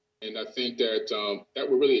 And I think that that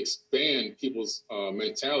will really expand people's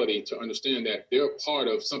mentality to understand that they're part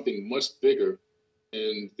of something much bigger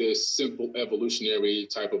in this simple evolutionary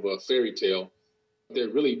type of a fairy tale. They're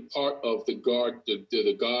really part of the God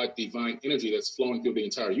divine energy that's flowing through the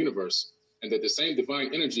entire universe. And that the same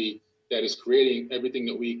divine energy that is creating everything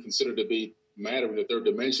that we consider to be matter in the third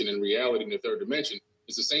dimension and reality in the third dimension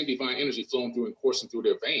is the same divine energy flowing through and coursing through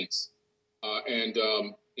their veins.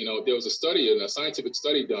 There was a scientific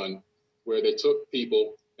study done where they took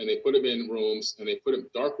people and they put them in rooms and they put them in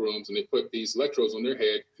dark rooms and they put these electrodes on their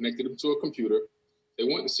head, connected them to a computer. They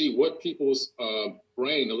wanted to see what people's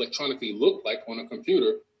brain electronically looked like on a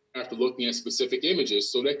computer after looking at specific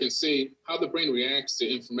images so they can see how the brain reacts to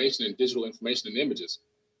information and digital information and images.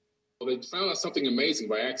 Well, they found out something amazing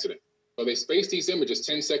by accident. So they spaced these images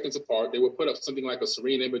 10 seconds apart. They would put up something like a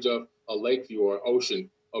serene image of a lake view or ocean,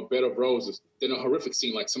 a bed of roses, then a horrific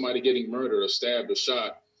scene like somebody getting murdered or stabbed or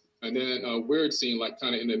shot, and then a weird scene like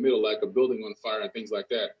kind of in the middle, like a building on fire and things like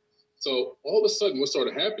that. So all of a sudden what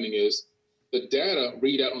started happening is the data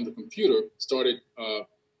readout on the computer started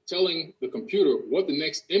telling the computer what the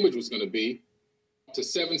next image was going to be up to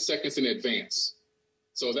 7 seconds in advance.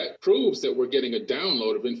 So that proves that we're getting a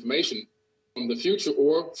download of information from the future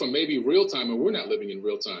or from maybe real time, and we're not living in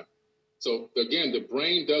real time. So again, the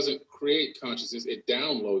brain doesn't create consciousness, it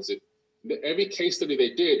downloads it. Every case study they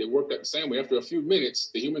did, it worked out the same way. After a few minutes,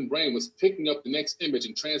 the human brain was picking up the next image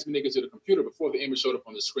and transmitting it to the computer before the image showed up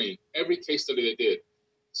on the screen. Every case study they did.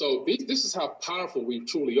 So this is how powerful we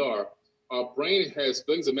truly are. Our brain has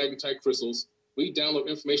billions of magnetite crystals. We download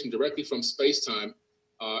information directly from space-time,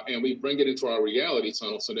 and we bring it into our reality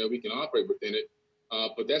tunnel so that we can operate within it.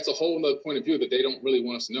 But that's a whole other point of view that they don't really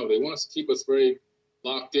want us to know. They want us to keep us very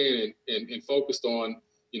locked in and focused on,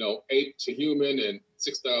 ape to human and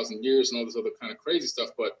 6,000 years and all this other kind of crazy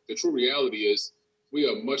stuff. But the true reality is we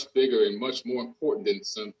are much bigger and much more important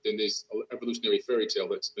than this evolutionary fairy tale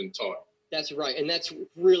that's been taught. That's right. And that's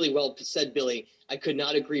really well said, Billy. I could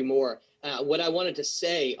not agree more. What I wanted to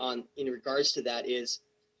say in regards to that is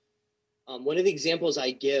one of the examples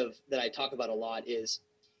I give that I talk about a lot is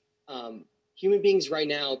human beings right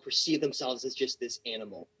now perceive themselves as just this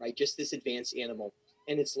animal, right? Just this advanced animal.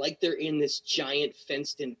 And it's like they're in this giant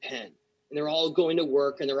fenced-in pen. And they're all going to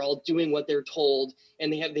work and they're all doing what they're told.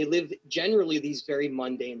 And they live generally these very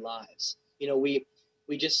mundane lives.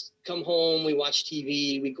 We just come home, we watch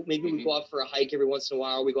TV, we go out for a hike every once in a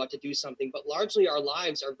while, we go out to do something, but largely our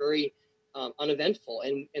lives are very uneventful.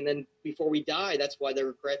 And then before we die, that's why the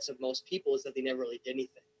regrets of most people is that they never really did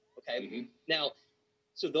anything. Okay. Mm-hmm. Now,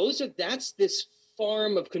 so that's this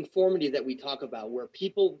farm of conformity that we talk about, where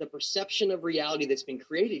the perception of reality that's been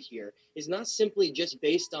created here is not simply just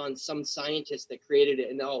based on some scientist that created it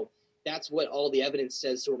and that's what all the evidence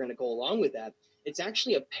says, so we're going to go along with that. It's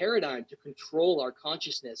actually a paradigm to control our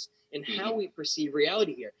consciousness and how we perceive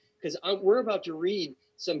reality here. Because we're about to read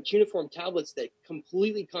some cuneiform tablets that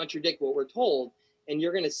completely contradict what we're told, and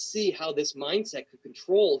you're going to see how this mindset could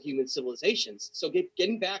control human civilizations. So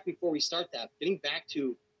getting back, before we start that,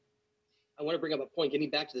 I want to bring up a point, getting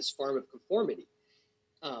back to this farm of conformity.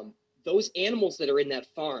 Those animals that are in that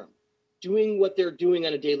farm, doing what they're doing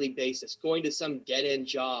on a daily basis, going to some dead-end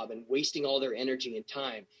job and wasting all their energy and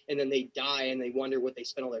time, and then they die and they wonder what they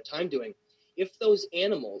spent all their time doing. If those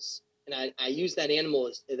animals, and I use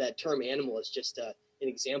that term animal as just an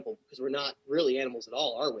example, because we're not really animals at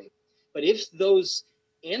all, are we? But if those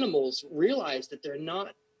animals realize that they're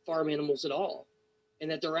not farm animals at all,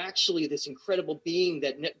 and that they're actually this incredible being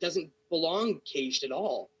that doesn't belong caged at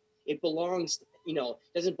all, it belongs,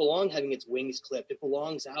 doesn't belong having its wings clipped, it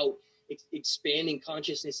belongs out expanding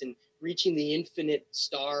consciousness and reaching the infinite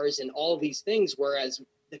stars and all of these things, whereas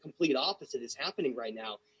the complete opposite is happening right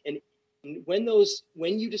now. And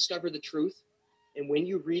when you discover the truth, and when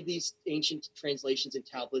you read these ancient translations and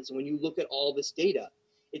tablets, and when you look at all this data,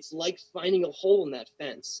 it's like finding a hole in that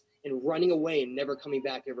fence and running away and never coming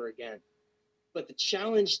back ever again. But the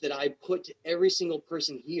challenge that I put to every single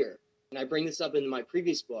person here, and I bring this up in my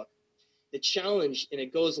previous book, the challenge, and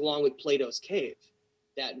it goes along with Plato's cave,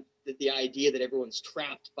 that the idea that everyone's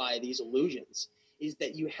trapped by these illusions, is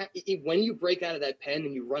that when you break out of that pen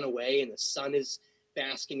and you run away and the sun is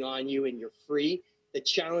basking on you and you're free, the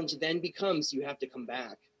challenge then becomes you have to come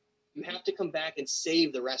back. You have to come back and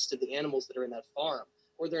save the rest of the animals that are in that farm,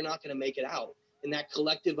 or they're not going to make it out. And that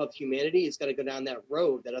collective of humanity is going to go down that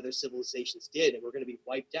road that other civilizations did, and we're going to be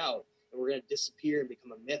wiped out, and we're going to disappear and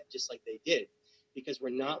become a myth just like they did, because we're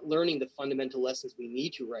not learning the fundamental lessons we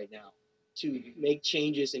need to right now to make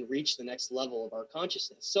changes and reach the next level of our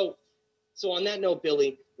consciousness. So on that note,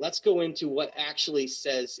 Billy, let's go into what actually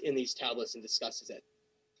says in these tablets and discusses it.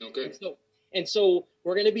 Okay. And so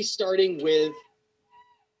we're going to be starting with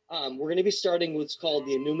what's called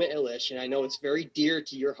the Enuma Elish, and I know it's very dear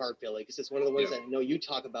to your heart, Billy, because it's one of the ones that I know you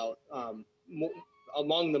talk about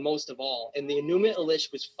among the most of all. And the Enuma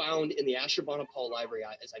Elish was found in the Ashurbanipal Library,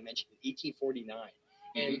 as I mentioned, in 1849.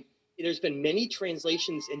 And there's been many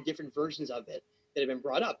translations and different versions of it that have been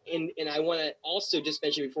brought up. And I want to also just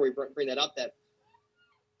mention before we bring that up that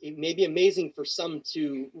it may be amazing for some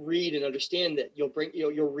to read and understand that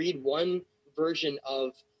you'll read one version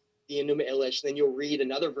of the Enuma Elish, then you'll read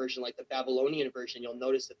another version like the Babylonian version. You'll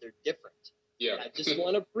notice that they're different. Yeah. And I just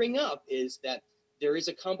want to bring up is that there is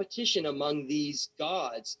a competition among these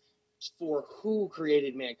gods for who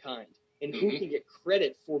created mankind and who can get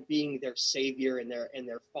credit for being their savior and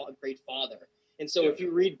their great father. And so if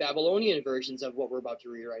you read Babylonian versions of what we're about to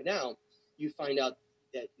read right now, you find out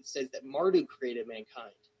that it says that Marduk created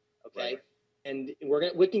mankind. Okay. Right. And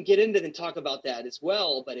we can get into and talk about that as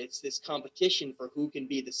well, but it's this competition for who can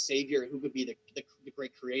be the savior and who could be the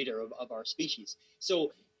great creator of our species.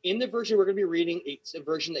 So in the version we're going to be reading, it's a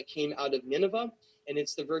version that came out of Nineveh, and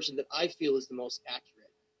it's the version that I feel is the most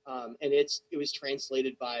accurate. And it was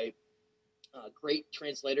translated by great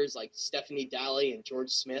translators like Stephanie Dalley and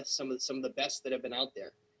George Smith, some of the best that have been out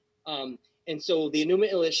there. And so the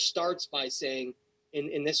Enuma Elish starts by saying,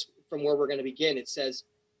 in this, from where we're going to begin, it says,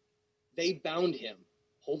 "They bound him,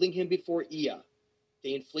 holding him before Ea.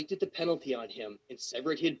 They inflicted the penalty on him and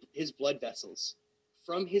severed his blood vessels.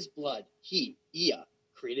 From his blood, he, Ea,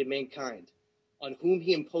 created mankind, on whom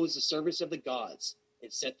he imposed the service of the gods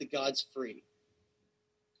and set the gods free."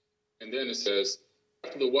 And then it says,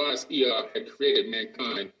 "After the wise Ea had created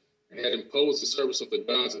mankind and had imposed the service of the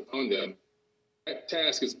gods upon them, that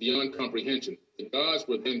task is beyond comprehension. The gods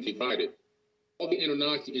were then divided, all the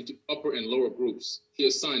Anunnaki into upper and lower groups. He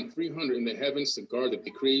assigned 300 in the heavens to guard the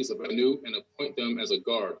decrees of Anu and appoint them as a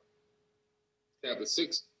guard." Tablet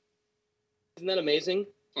 6. Isn't that amazing?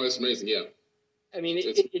 Oh, that's amazing, yeah. I mean,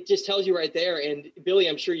 it just tells you right there. And Billy,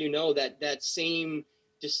 I'm sure you know that same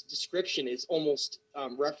description is almost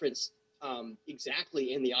referenced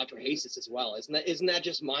exactly in the Atrahasis as well. Isn't that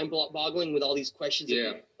just mind-boggling with all these questions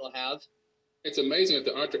that people have? It's amazing that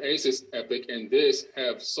the Atrahasis epic and this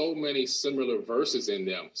have so many similar verses in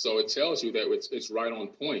them. So it tells you that it's right on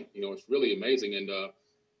point. You know, it's really amazing. And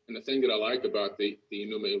the thing that I like about the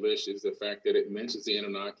Enuma Elish is the fact that it mentions the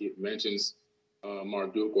Anunnaki, it mentions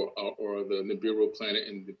Marduk or the Nibiru planet,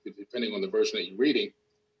 and depending on the version that you're reading.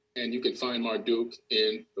 And you can find Marduk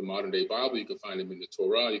in the modern day Bible. You can find him in the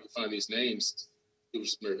Torah. You can find these names in the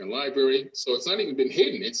Jewish American Library. So it's not even been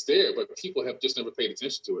hidden. It's there, but people have just never paid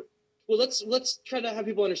attention to it. Well, let's try to have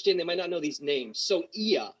people understand. They might not know these names. So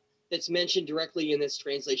Ea, that's mentioned directly in this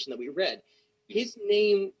translation that we read, his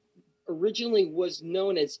name originally was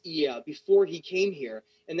known as Ea before he came here,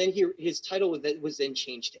 and then his title was then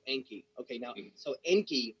changed to Enki. Okay, now so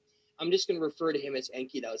Enki, I'm just going to refer to him as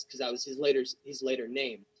Enki. Because that was his later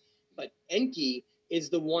name. But Enki is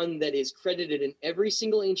the one that is credited in every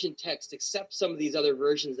single ancient text, except some of these other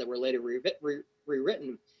versions that were later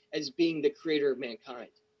rewritten, as being the creator of mankind.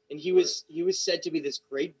 And he was said to be this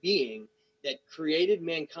great being that created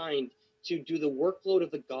mankind to do the workload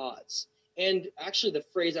of the gods. And actually, the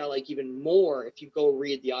phrase I like even more, if you go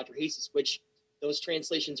read the Atrahasis, which those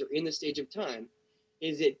translations are in the Stage of Time,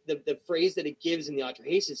 is the phrase that it gives in the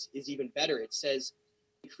Atrahasis is even better. It says,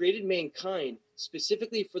 "He created mankind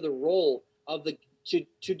specifically for the role of to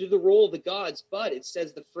do the role of the gods," but it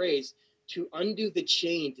says the phrase, "to undo the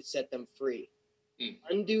chain to set them free."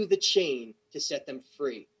 Undo the chain to set them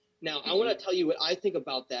free. Now, I want to tell you what I think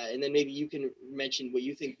about that, and then maybe you can mention what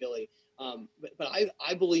you think, Billy. But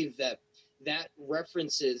I believe that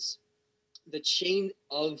references the chain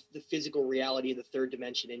of the physical reality of the third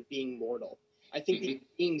dimension and being mortal. I think these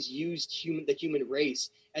beings used the human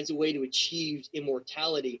race as a way to achieve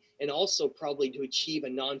immortality and also probably to achieve a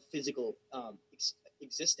non-physical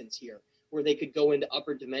existence here, where they could go into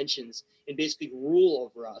upper dimensions and basically rule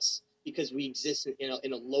over us because we exist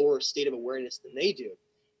in a lower state of awareness than they do.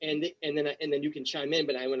 And then you can chime in,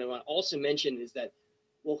 but I want to also mention is that,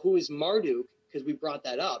 well, who is Marduk? Because we brought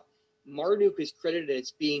that up. Marduk is credited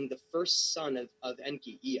as being the first son of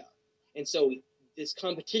Enki, Ea. And so this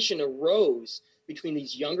competition arose between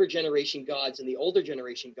these younger generation gods and the older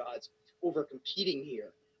generation gods over competing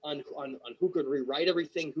here on who could rewrite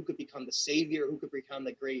everything, who could become the savior, who could become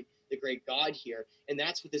the great god here. And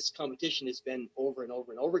that's what this competition has been over and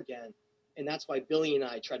over and over again. And that's why Billy and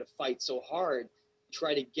I try to fight so hard,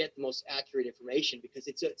 try to get the most accurate information, because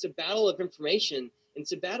it's a battle of information, and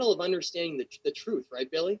it's a battle of understanding the truth, right,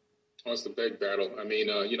 Billy? Oh, it's a big battle. I mean,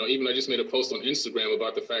 even I just made a post on Instagram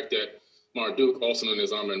about the fact that Marduk, also known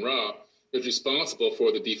as Amen-Ra, is responsible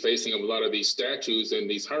for the defacing of a lot of these statues and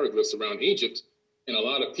these hieroglyphs around Egypt. And a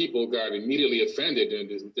lot of people got immediately offended,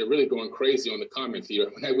 and they're really going crazy on the comment feed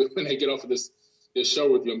when they get off of this this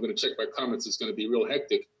show with you, I'm going to check my comments. It's going to be real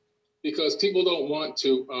hectic because people don't want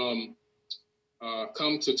to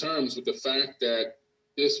come to terms with the fact that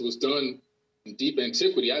this was done in deep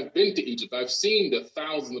antiquity. I've been to Egypt. I've seen the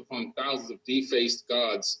thousands upon thousands of defaced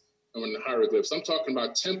gods in the hieroglyphs. I'm talking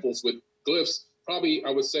about temples with glyphs, probably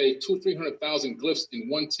I would say 200,000-300,000 glyphs in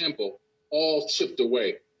one temple, all chipped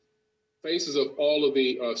away. Faces of all of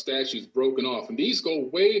the statues broken off. And these go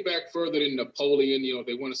way back further than Napoleon. You know,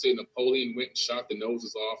 they want to say Napoleon went and shot the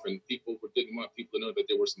noses off and people didn't want people to know that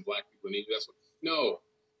there were some black people in Egypt. That's what, no.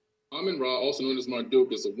 Amun-Ra, also known as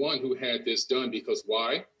Marduk, is the one who had this done because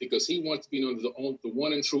why? Because he wanted to be known as the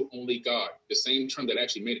one and true only God, the same term that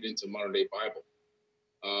actually made it into modern day Bible.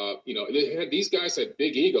 You know, these guys had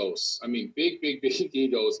big egos. I mean, big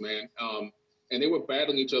egos, man. And they were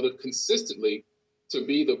battling each other consistently to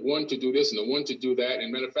be the one to do this and the one to do that.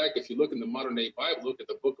 And matter of fact, if you look in the modern day Bible, look at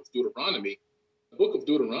the book of Deuteronomy,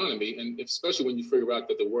 and especially when you figure out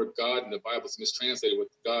that the word God in the Bible is mistranslated with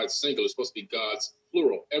God's singular, it's supposed to be God's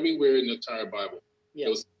plural, everywhere in the entire Bible. Yeah. It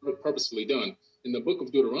was purposefully done. In the book of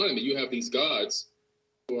Deuteronomy, you have these gods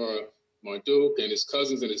who are Marduk and his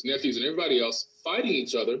cousins and his nephews and everybody else fighting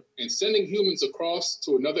each other and sending humans across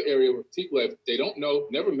to another area where people they don't know,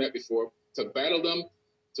 never met before, to battle them,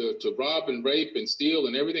 to rob and rape and steal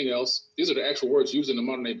and everything else. These are the actual words used in the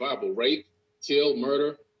modern day Bible: rape, kill,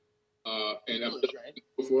 murder, and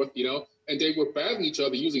so forth, you know. And they were battling each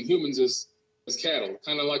other using humans as cattle,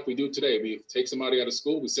 kind of like we do today. We take somebody out of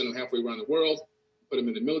school, we send them halfway around the world, put them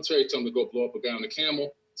in the military, tell them to go blow up a guy on a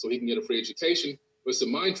camel so he can get a free education. But it's a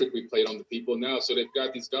mind trick we played on the people now. So they've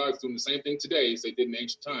got these guys doing the same thing today as they did in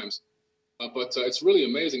ancient times. But it's really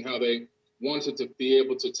amazing how they wanted to be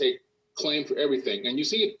able to take claim for everything. And you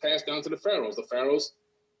see it passed down to the pharaohs. The pharaohs,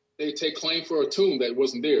 they take claim for a tomb that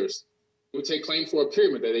wasn't theirs. They would take claim for a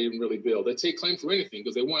pyramid that they didn't really build. They take claim for anything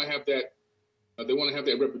because they want to have that. They want to have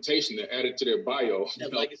that reputation that added to their bio.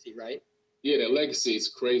 That legacy, right? Yeah, that legacy is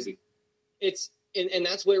crazy. And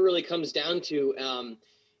that's what it really comes down to.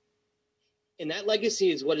 And that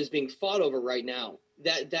legacy is what is being fought over right now.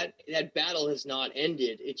 That battle has not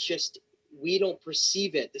ended. It's just we don't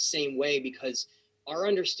perceive it the same way because our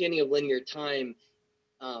understanding of linear time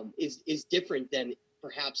is different than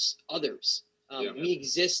perhaps others. We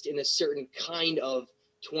exist in a certain kind of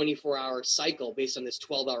 24-hour cycle based on this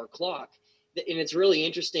 12-hour clock. And it's really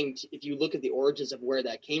interesting if you look at the origins of where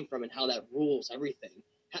that came from and how that rules everything.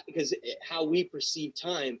 Because how we perceive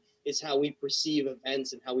time is how we perceive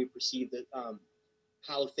events and how we perceive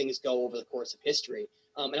how things go over the course of history.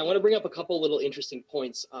 And I want to bring up a couple little interesting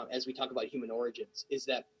points as we talk about human origins, is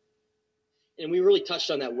that, and we really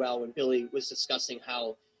touched on that well when Billy was discussing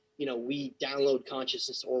how, you know, we download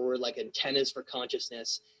consciousness or we're like antennas for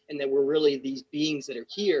consciousness, and that we're really these beings that are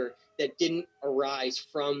here that didn't arise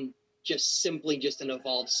from just an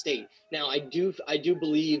evolved state. Now, I do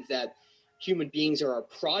believe that human beings are a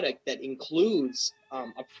product that includes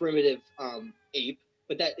a primitive ape,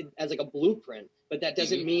 but that as like a blueprint. But that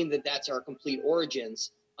doesn't mean that that's our complete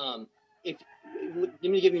origins. Let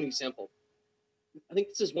me give you an example. I think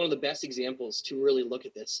this is one of the best examples to really look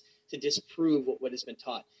at this, to disprove what has been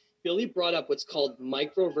taught. Billy brought up what's called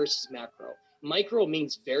micro versus macro. Micro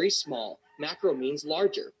means very small. Macro means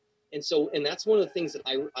larger. And that's one of the things that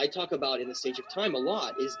I talk about in the Stage of Time a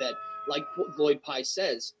lot, is that, like Lloyd Pye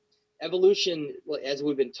says, evolution, as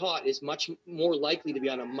we've been taught, is much more likely to be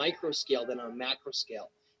on a micro scale than on a macro scale,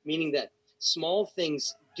 meaning that small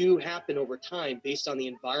things do happen over time based on the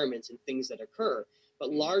environments and things that occur.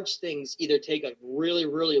 But large things either take a really,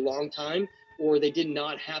 really long time or they did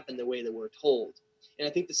not happen the way that we're told. And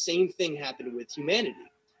I think the same thing happened with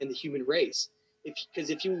humanity and the human race. Because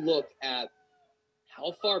if you look at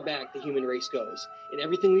how far back the human race goes and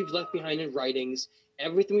everything we've left behind in writings,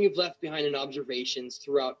 everything we've left behind in observations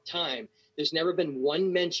throughout time, there's never been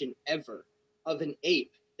one mention ever of an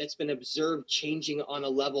ape that's been observed changing on a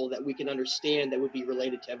level that we can understand that would be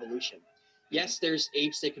related to evolution. Yes, there's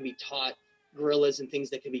apes that can be taught, gorillas and things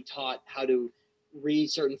that can be taught how to read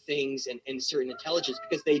certain things and certain intelligence,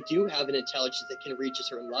 because they do have an intelligence that can reach a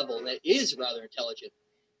certain level and that is rather intelligent,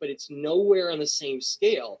 but it's nowhere on the same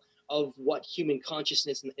scale of what human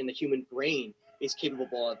consciousness and the human brain is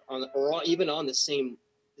capable of, or even on the same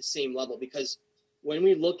level. Because when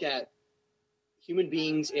we look at human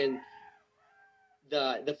beings and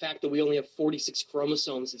the fact that we only have 46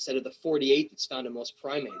 chromosomes instead of the 48 that's found in most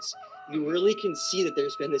primates, you really can see that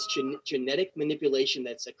there's been this genetic manipulation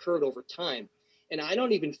that's occurred over time. And I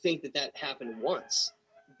don't even think that happened once.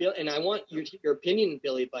 Bill, and I want your opinion,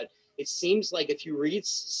 Billy, but it seems like if you read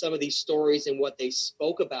some of these stories and what they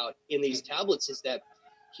spoke about in these tablets, is that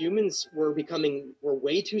humans were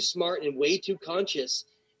way too smart and way too conscious,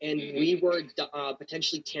 and we were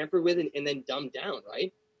potentially tampered with and then dumbed down,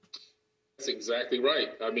 right? That's exactly right.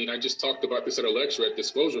 I mean, I just talked about this at a lecture at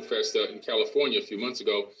Disclosure Fest in California a few months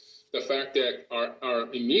ago. The fact that our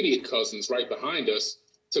immediate cousins right behind us,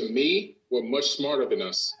 to me, were much smarter than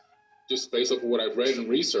us. Just based off of what I've read and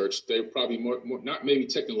researched, they're probably more not maybe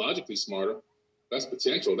technologically smarter. That's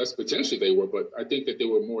potential. That's potentially they were, but I think that they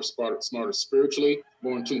were more smarter spiritually,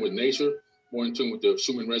 more in tune with nature, more in tune with the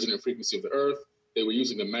Schumann resonant frequency of the earth. They were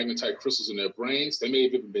using the magnetite crystals in their brains. They may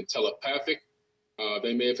have even been telepathic.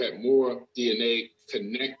 They may have had more DNA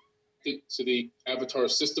connected to the avatar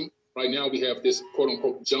system. Right now we have this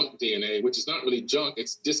quote-unquote junk DNA, which is not really junk.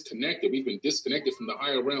 It's disconnected. We've been disconnected from the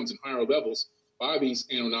higher realms and higher levels by these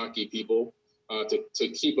Anunnaki people to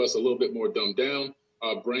keep us a little bit more dumbed down.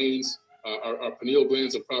 Our brains, our pineal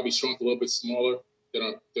glands are probably shrunk a little bit smaller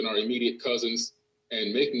than our immediate cousins,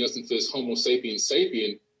 and making us into this Homo sapiens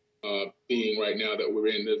sapien being right now that we're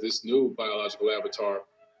in, this new biological avatar.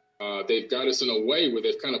 They've got us in a way where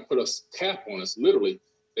they've kind of put a cap on us, literally.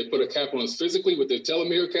 They put a cap on us physically with their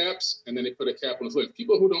telomere caps, and then they put a cap on us. Look,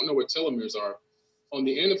 people who don't know what telomeres are, on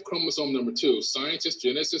the end of chromosome number 2, scientists,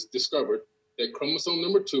 geneticists discovered that chromosome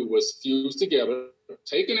number 2 was fused together,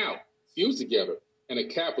 taken out, fused together, and a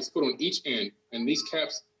cap was put on each end. And these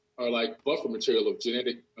caps are like buffer material of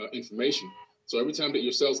genetic information. So every time that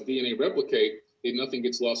your cells and DNA replicate, nothing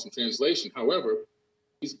gets lost in translation. However,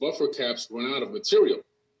 these buffer caps run out of material.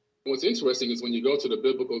 And what's interesting is when you go to the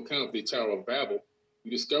biblical account of the Tower of Babel, you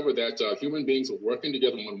discover that human beings were working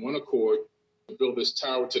together on one accord to build this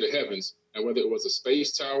tower to the heavens. And whether it was a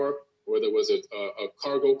space tower, or whether it was a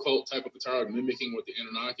cargo cult type of a tower mimicking what the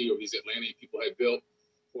Anunnaki or these Atlantean people had built,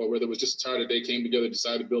 or whether it was just a tower that they came together and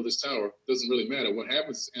decided to build this tower, doesn't really matter. What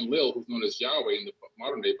happens is Enlil, who's known as Yahweh in the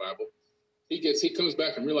modern day Bible, he comes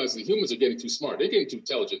back and realizes the humans are getting too smart. They're getting too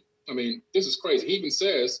intelligent. I mean, this is crazy. He even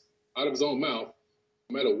says out of his own mouth,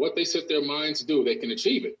 no matter what they set their minds to do, they can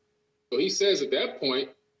achieve it. So he says at that point,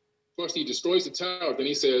 first he destroys the tower, then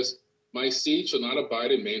he says, my seed shall not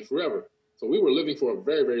abide in man forever. So we were living for a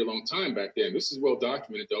very, very long time back then. This is well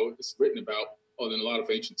documented, though. It's written about, and a lot of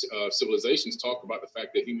ancient civilizations talk about the fact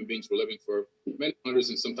that human beings were living for many hundreds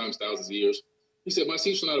and sometimes thousands of years. He said, my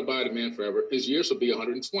seed shall not abide in man forever. His years shall be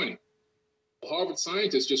 120. Harvard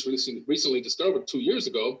scientists just recently discovered 2 years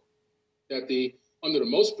ago that under the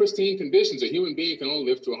most pristine conditions, a human being can only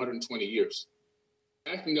live to 120 years.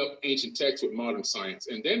 Backing up ancient texts with modern science.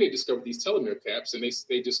 And then they discovered these telomere caps, and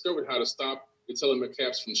they discovered how to stop the telomere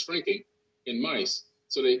caps from shrinking in mice.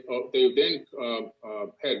 So they then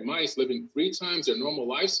had mice living 3 times their normal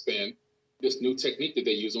lifespan, this new technique that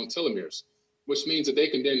they use on telomeres, which means that they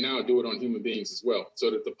can then now do it on human beings as well.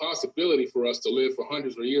 So that the possibility for us to live for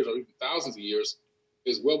hundreds of years or even thousands of years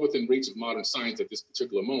is well within reach of modern science at this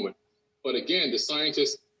particular moment. But again, the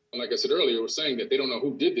scientists, like I said earlier, were saying that they don't know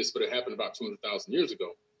who did this, but it happened about 200,000 years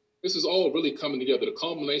ago. This is all really coming together, the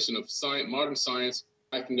culmination of modern science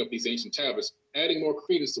backing up these ancient tablets, adding more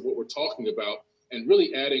credence to what we're talking about, and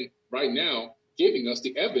really adding, right now, giving us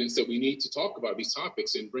the evidence that we need to talk about these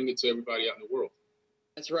topics and bring it to everybody out in the world.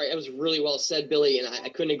 That's right. That was really well said, Billy, and I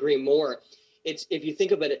couldn't agree more. It's, if you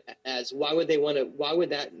think about it as why would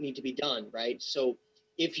that need to be done, right? So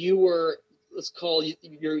if you were, let's call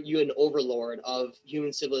you an overlord of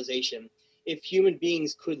human civilization, if human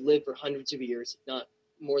beings could live for hundreds of years, not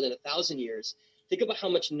more than 1,000 years, think about how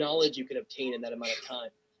much knowledge you could obtain in that amount of time.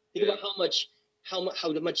 Think about how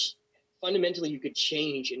much fundamentally you could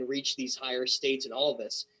change and reach these higher states and all of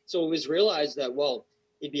this. So it was realized that, well,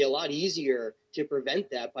 it'd be a lot easier to prevent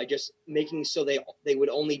that by just making so they would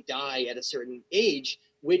only die at a certain age,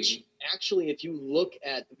 which actually, if you look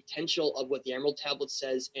at the potential of what the Emerald Tablet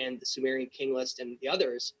says and the Sumerian King List and the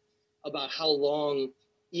others about how long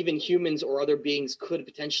even humans or other beings could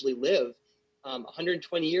potentially live,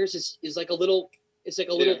 120 years is like a little, it's like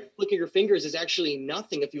a little flick of your fingers is actually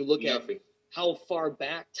nothing if you look at how far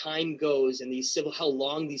back time goes and how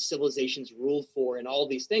long these civilizations ruled for and all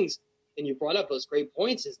these things. And you brought up those great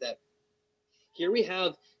points, is that here we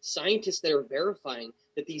have scientists that are verifying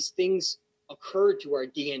that these things occurred to our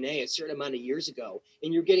DNA a certain amount of years ago.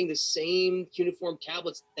 And you're getting the same cuneiform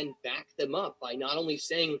tablets that then back them up by not only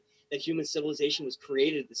saying that human civilization was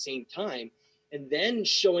created at the same time, and then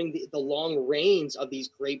showing the long reigns of these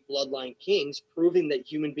great bloodline kings, proving that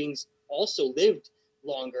human beings also lived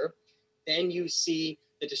longer. Then you see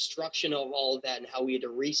the destruction of all of that and how we had to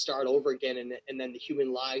restart over again. And then the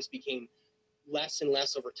human lives became less and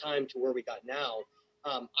less over time to where we got now.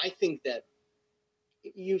 I think that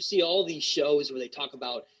you see all these shows where they talk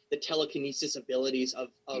about the telekinesis abilities of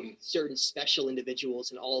certain special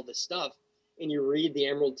individuals and all of this stuff. And you read the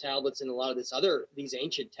Emerald Tablets and a lot of these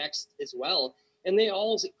ancient texts as well. And they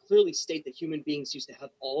all clearly state that human beings used to have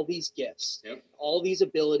all these gifts, all these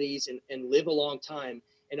abilities, and live a long time.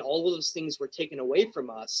 And all of those things were taken away from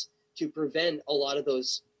us to prevent a lot of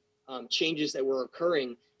those changes that were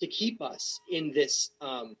occurring, to keep us in this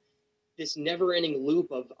this never-ending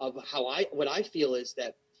loop of what I feel is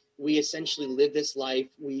that we essentially live this life,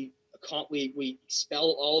 we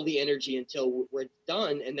expel all the energy until we're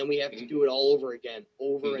done, and then we have to do it all over again,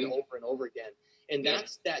 over and over and over again. And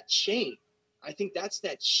that's that chain. I think that's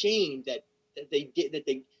that chain that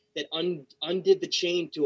undid the chain to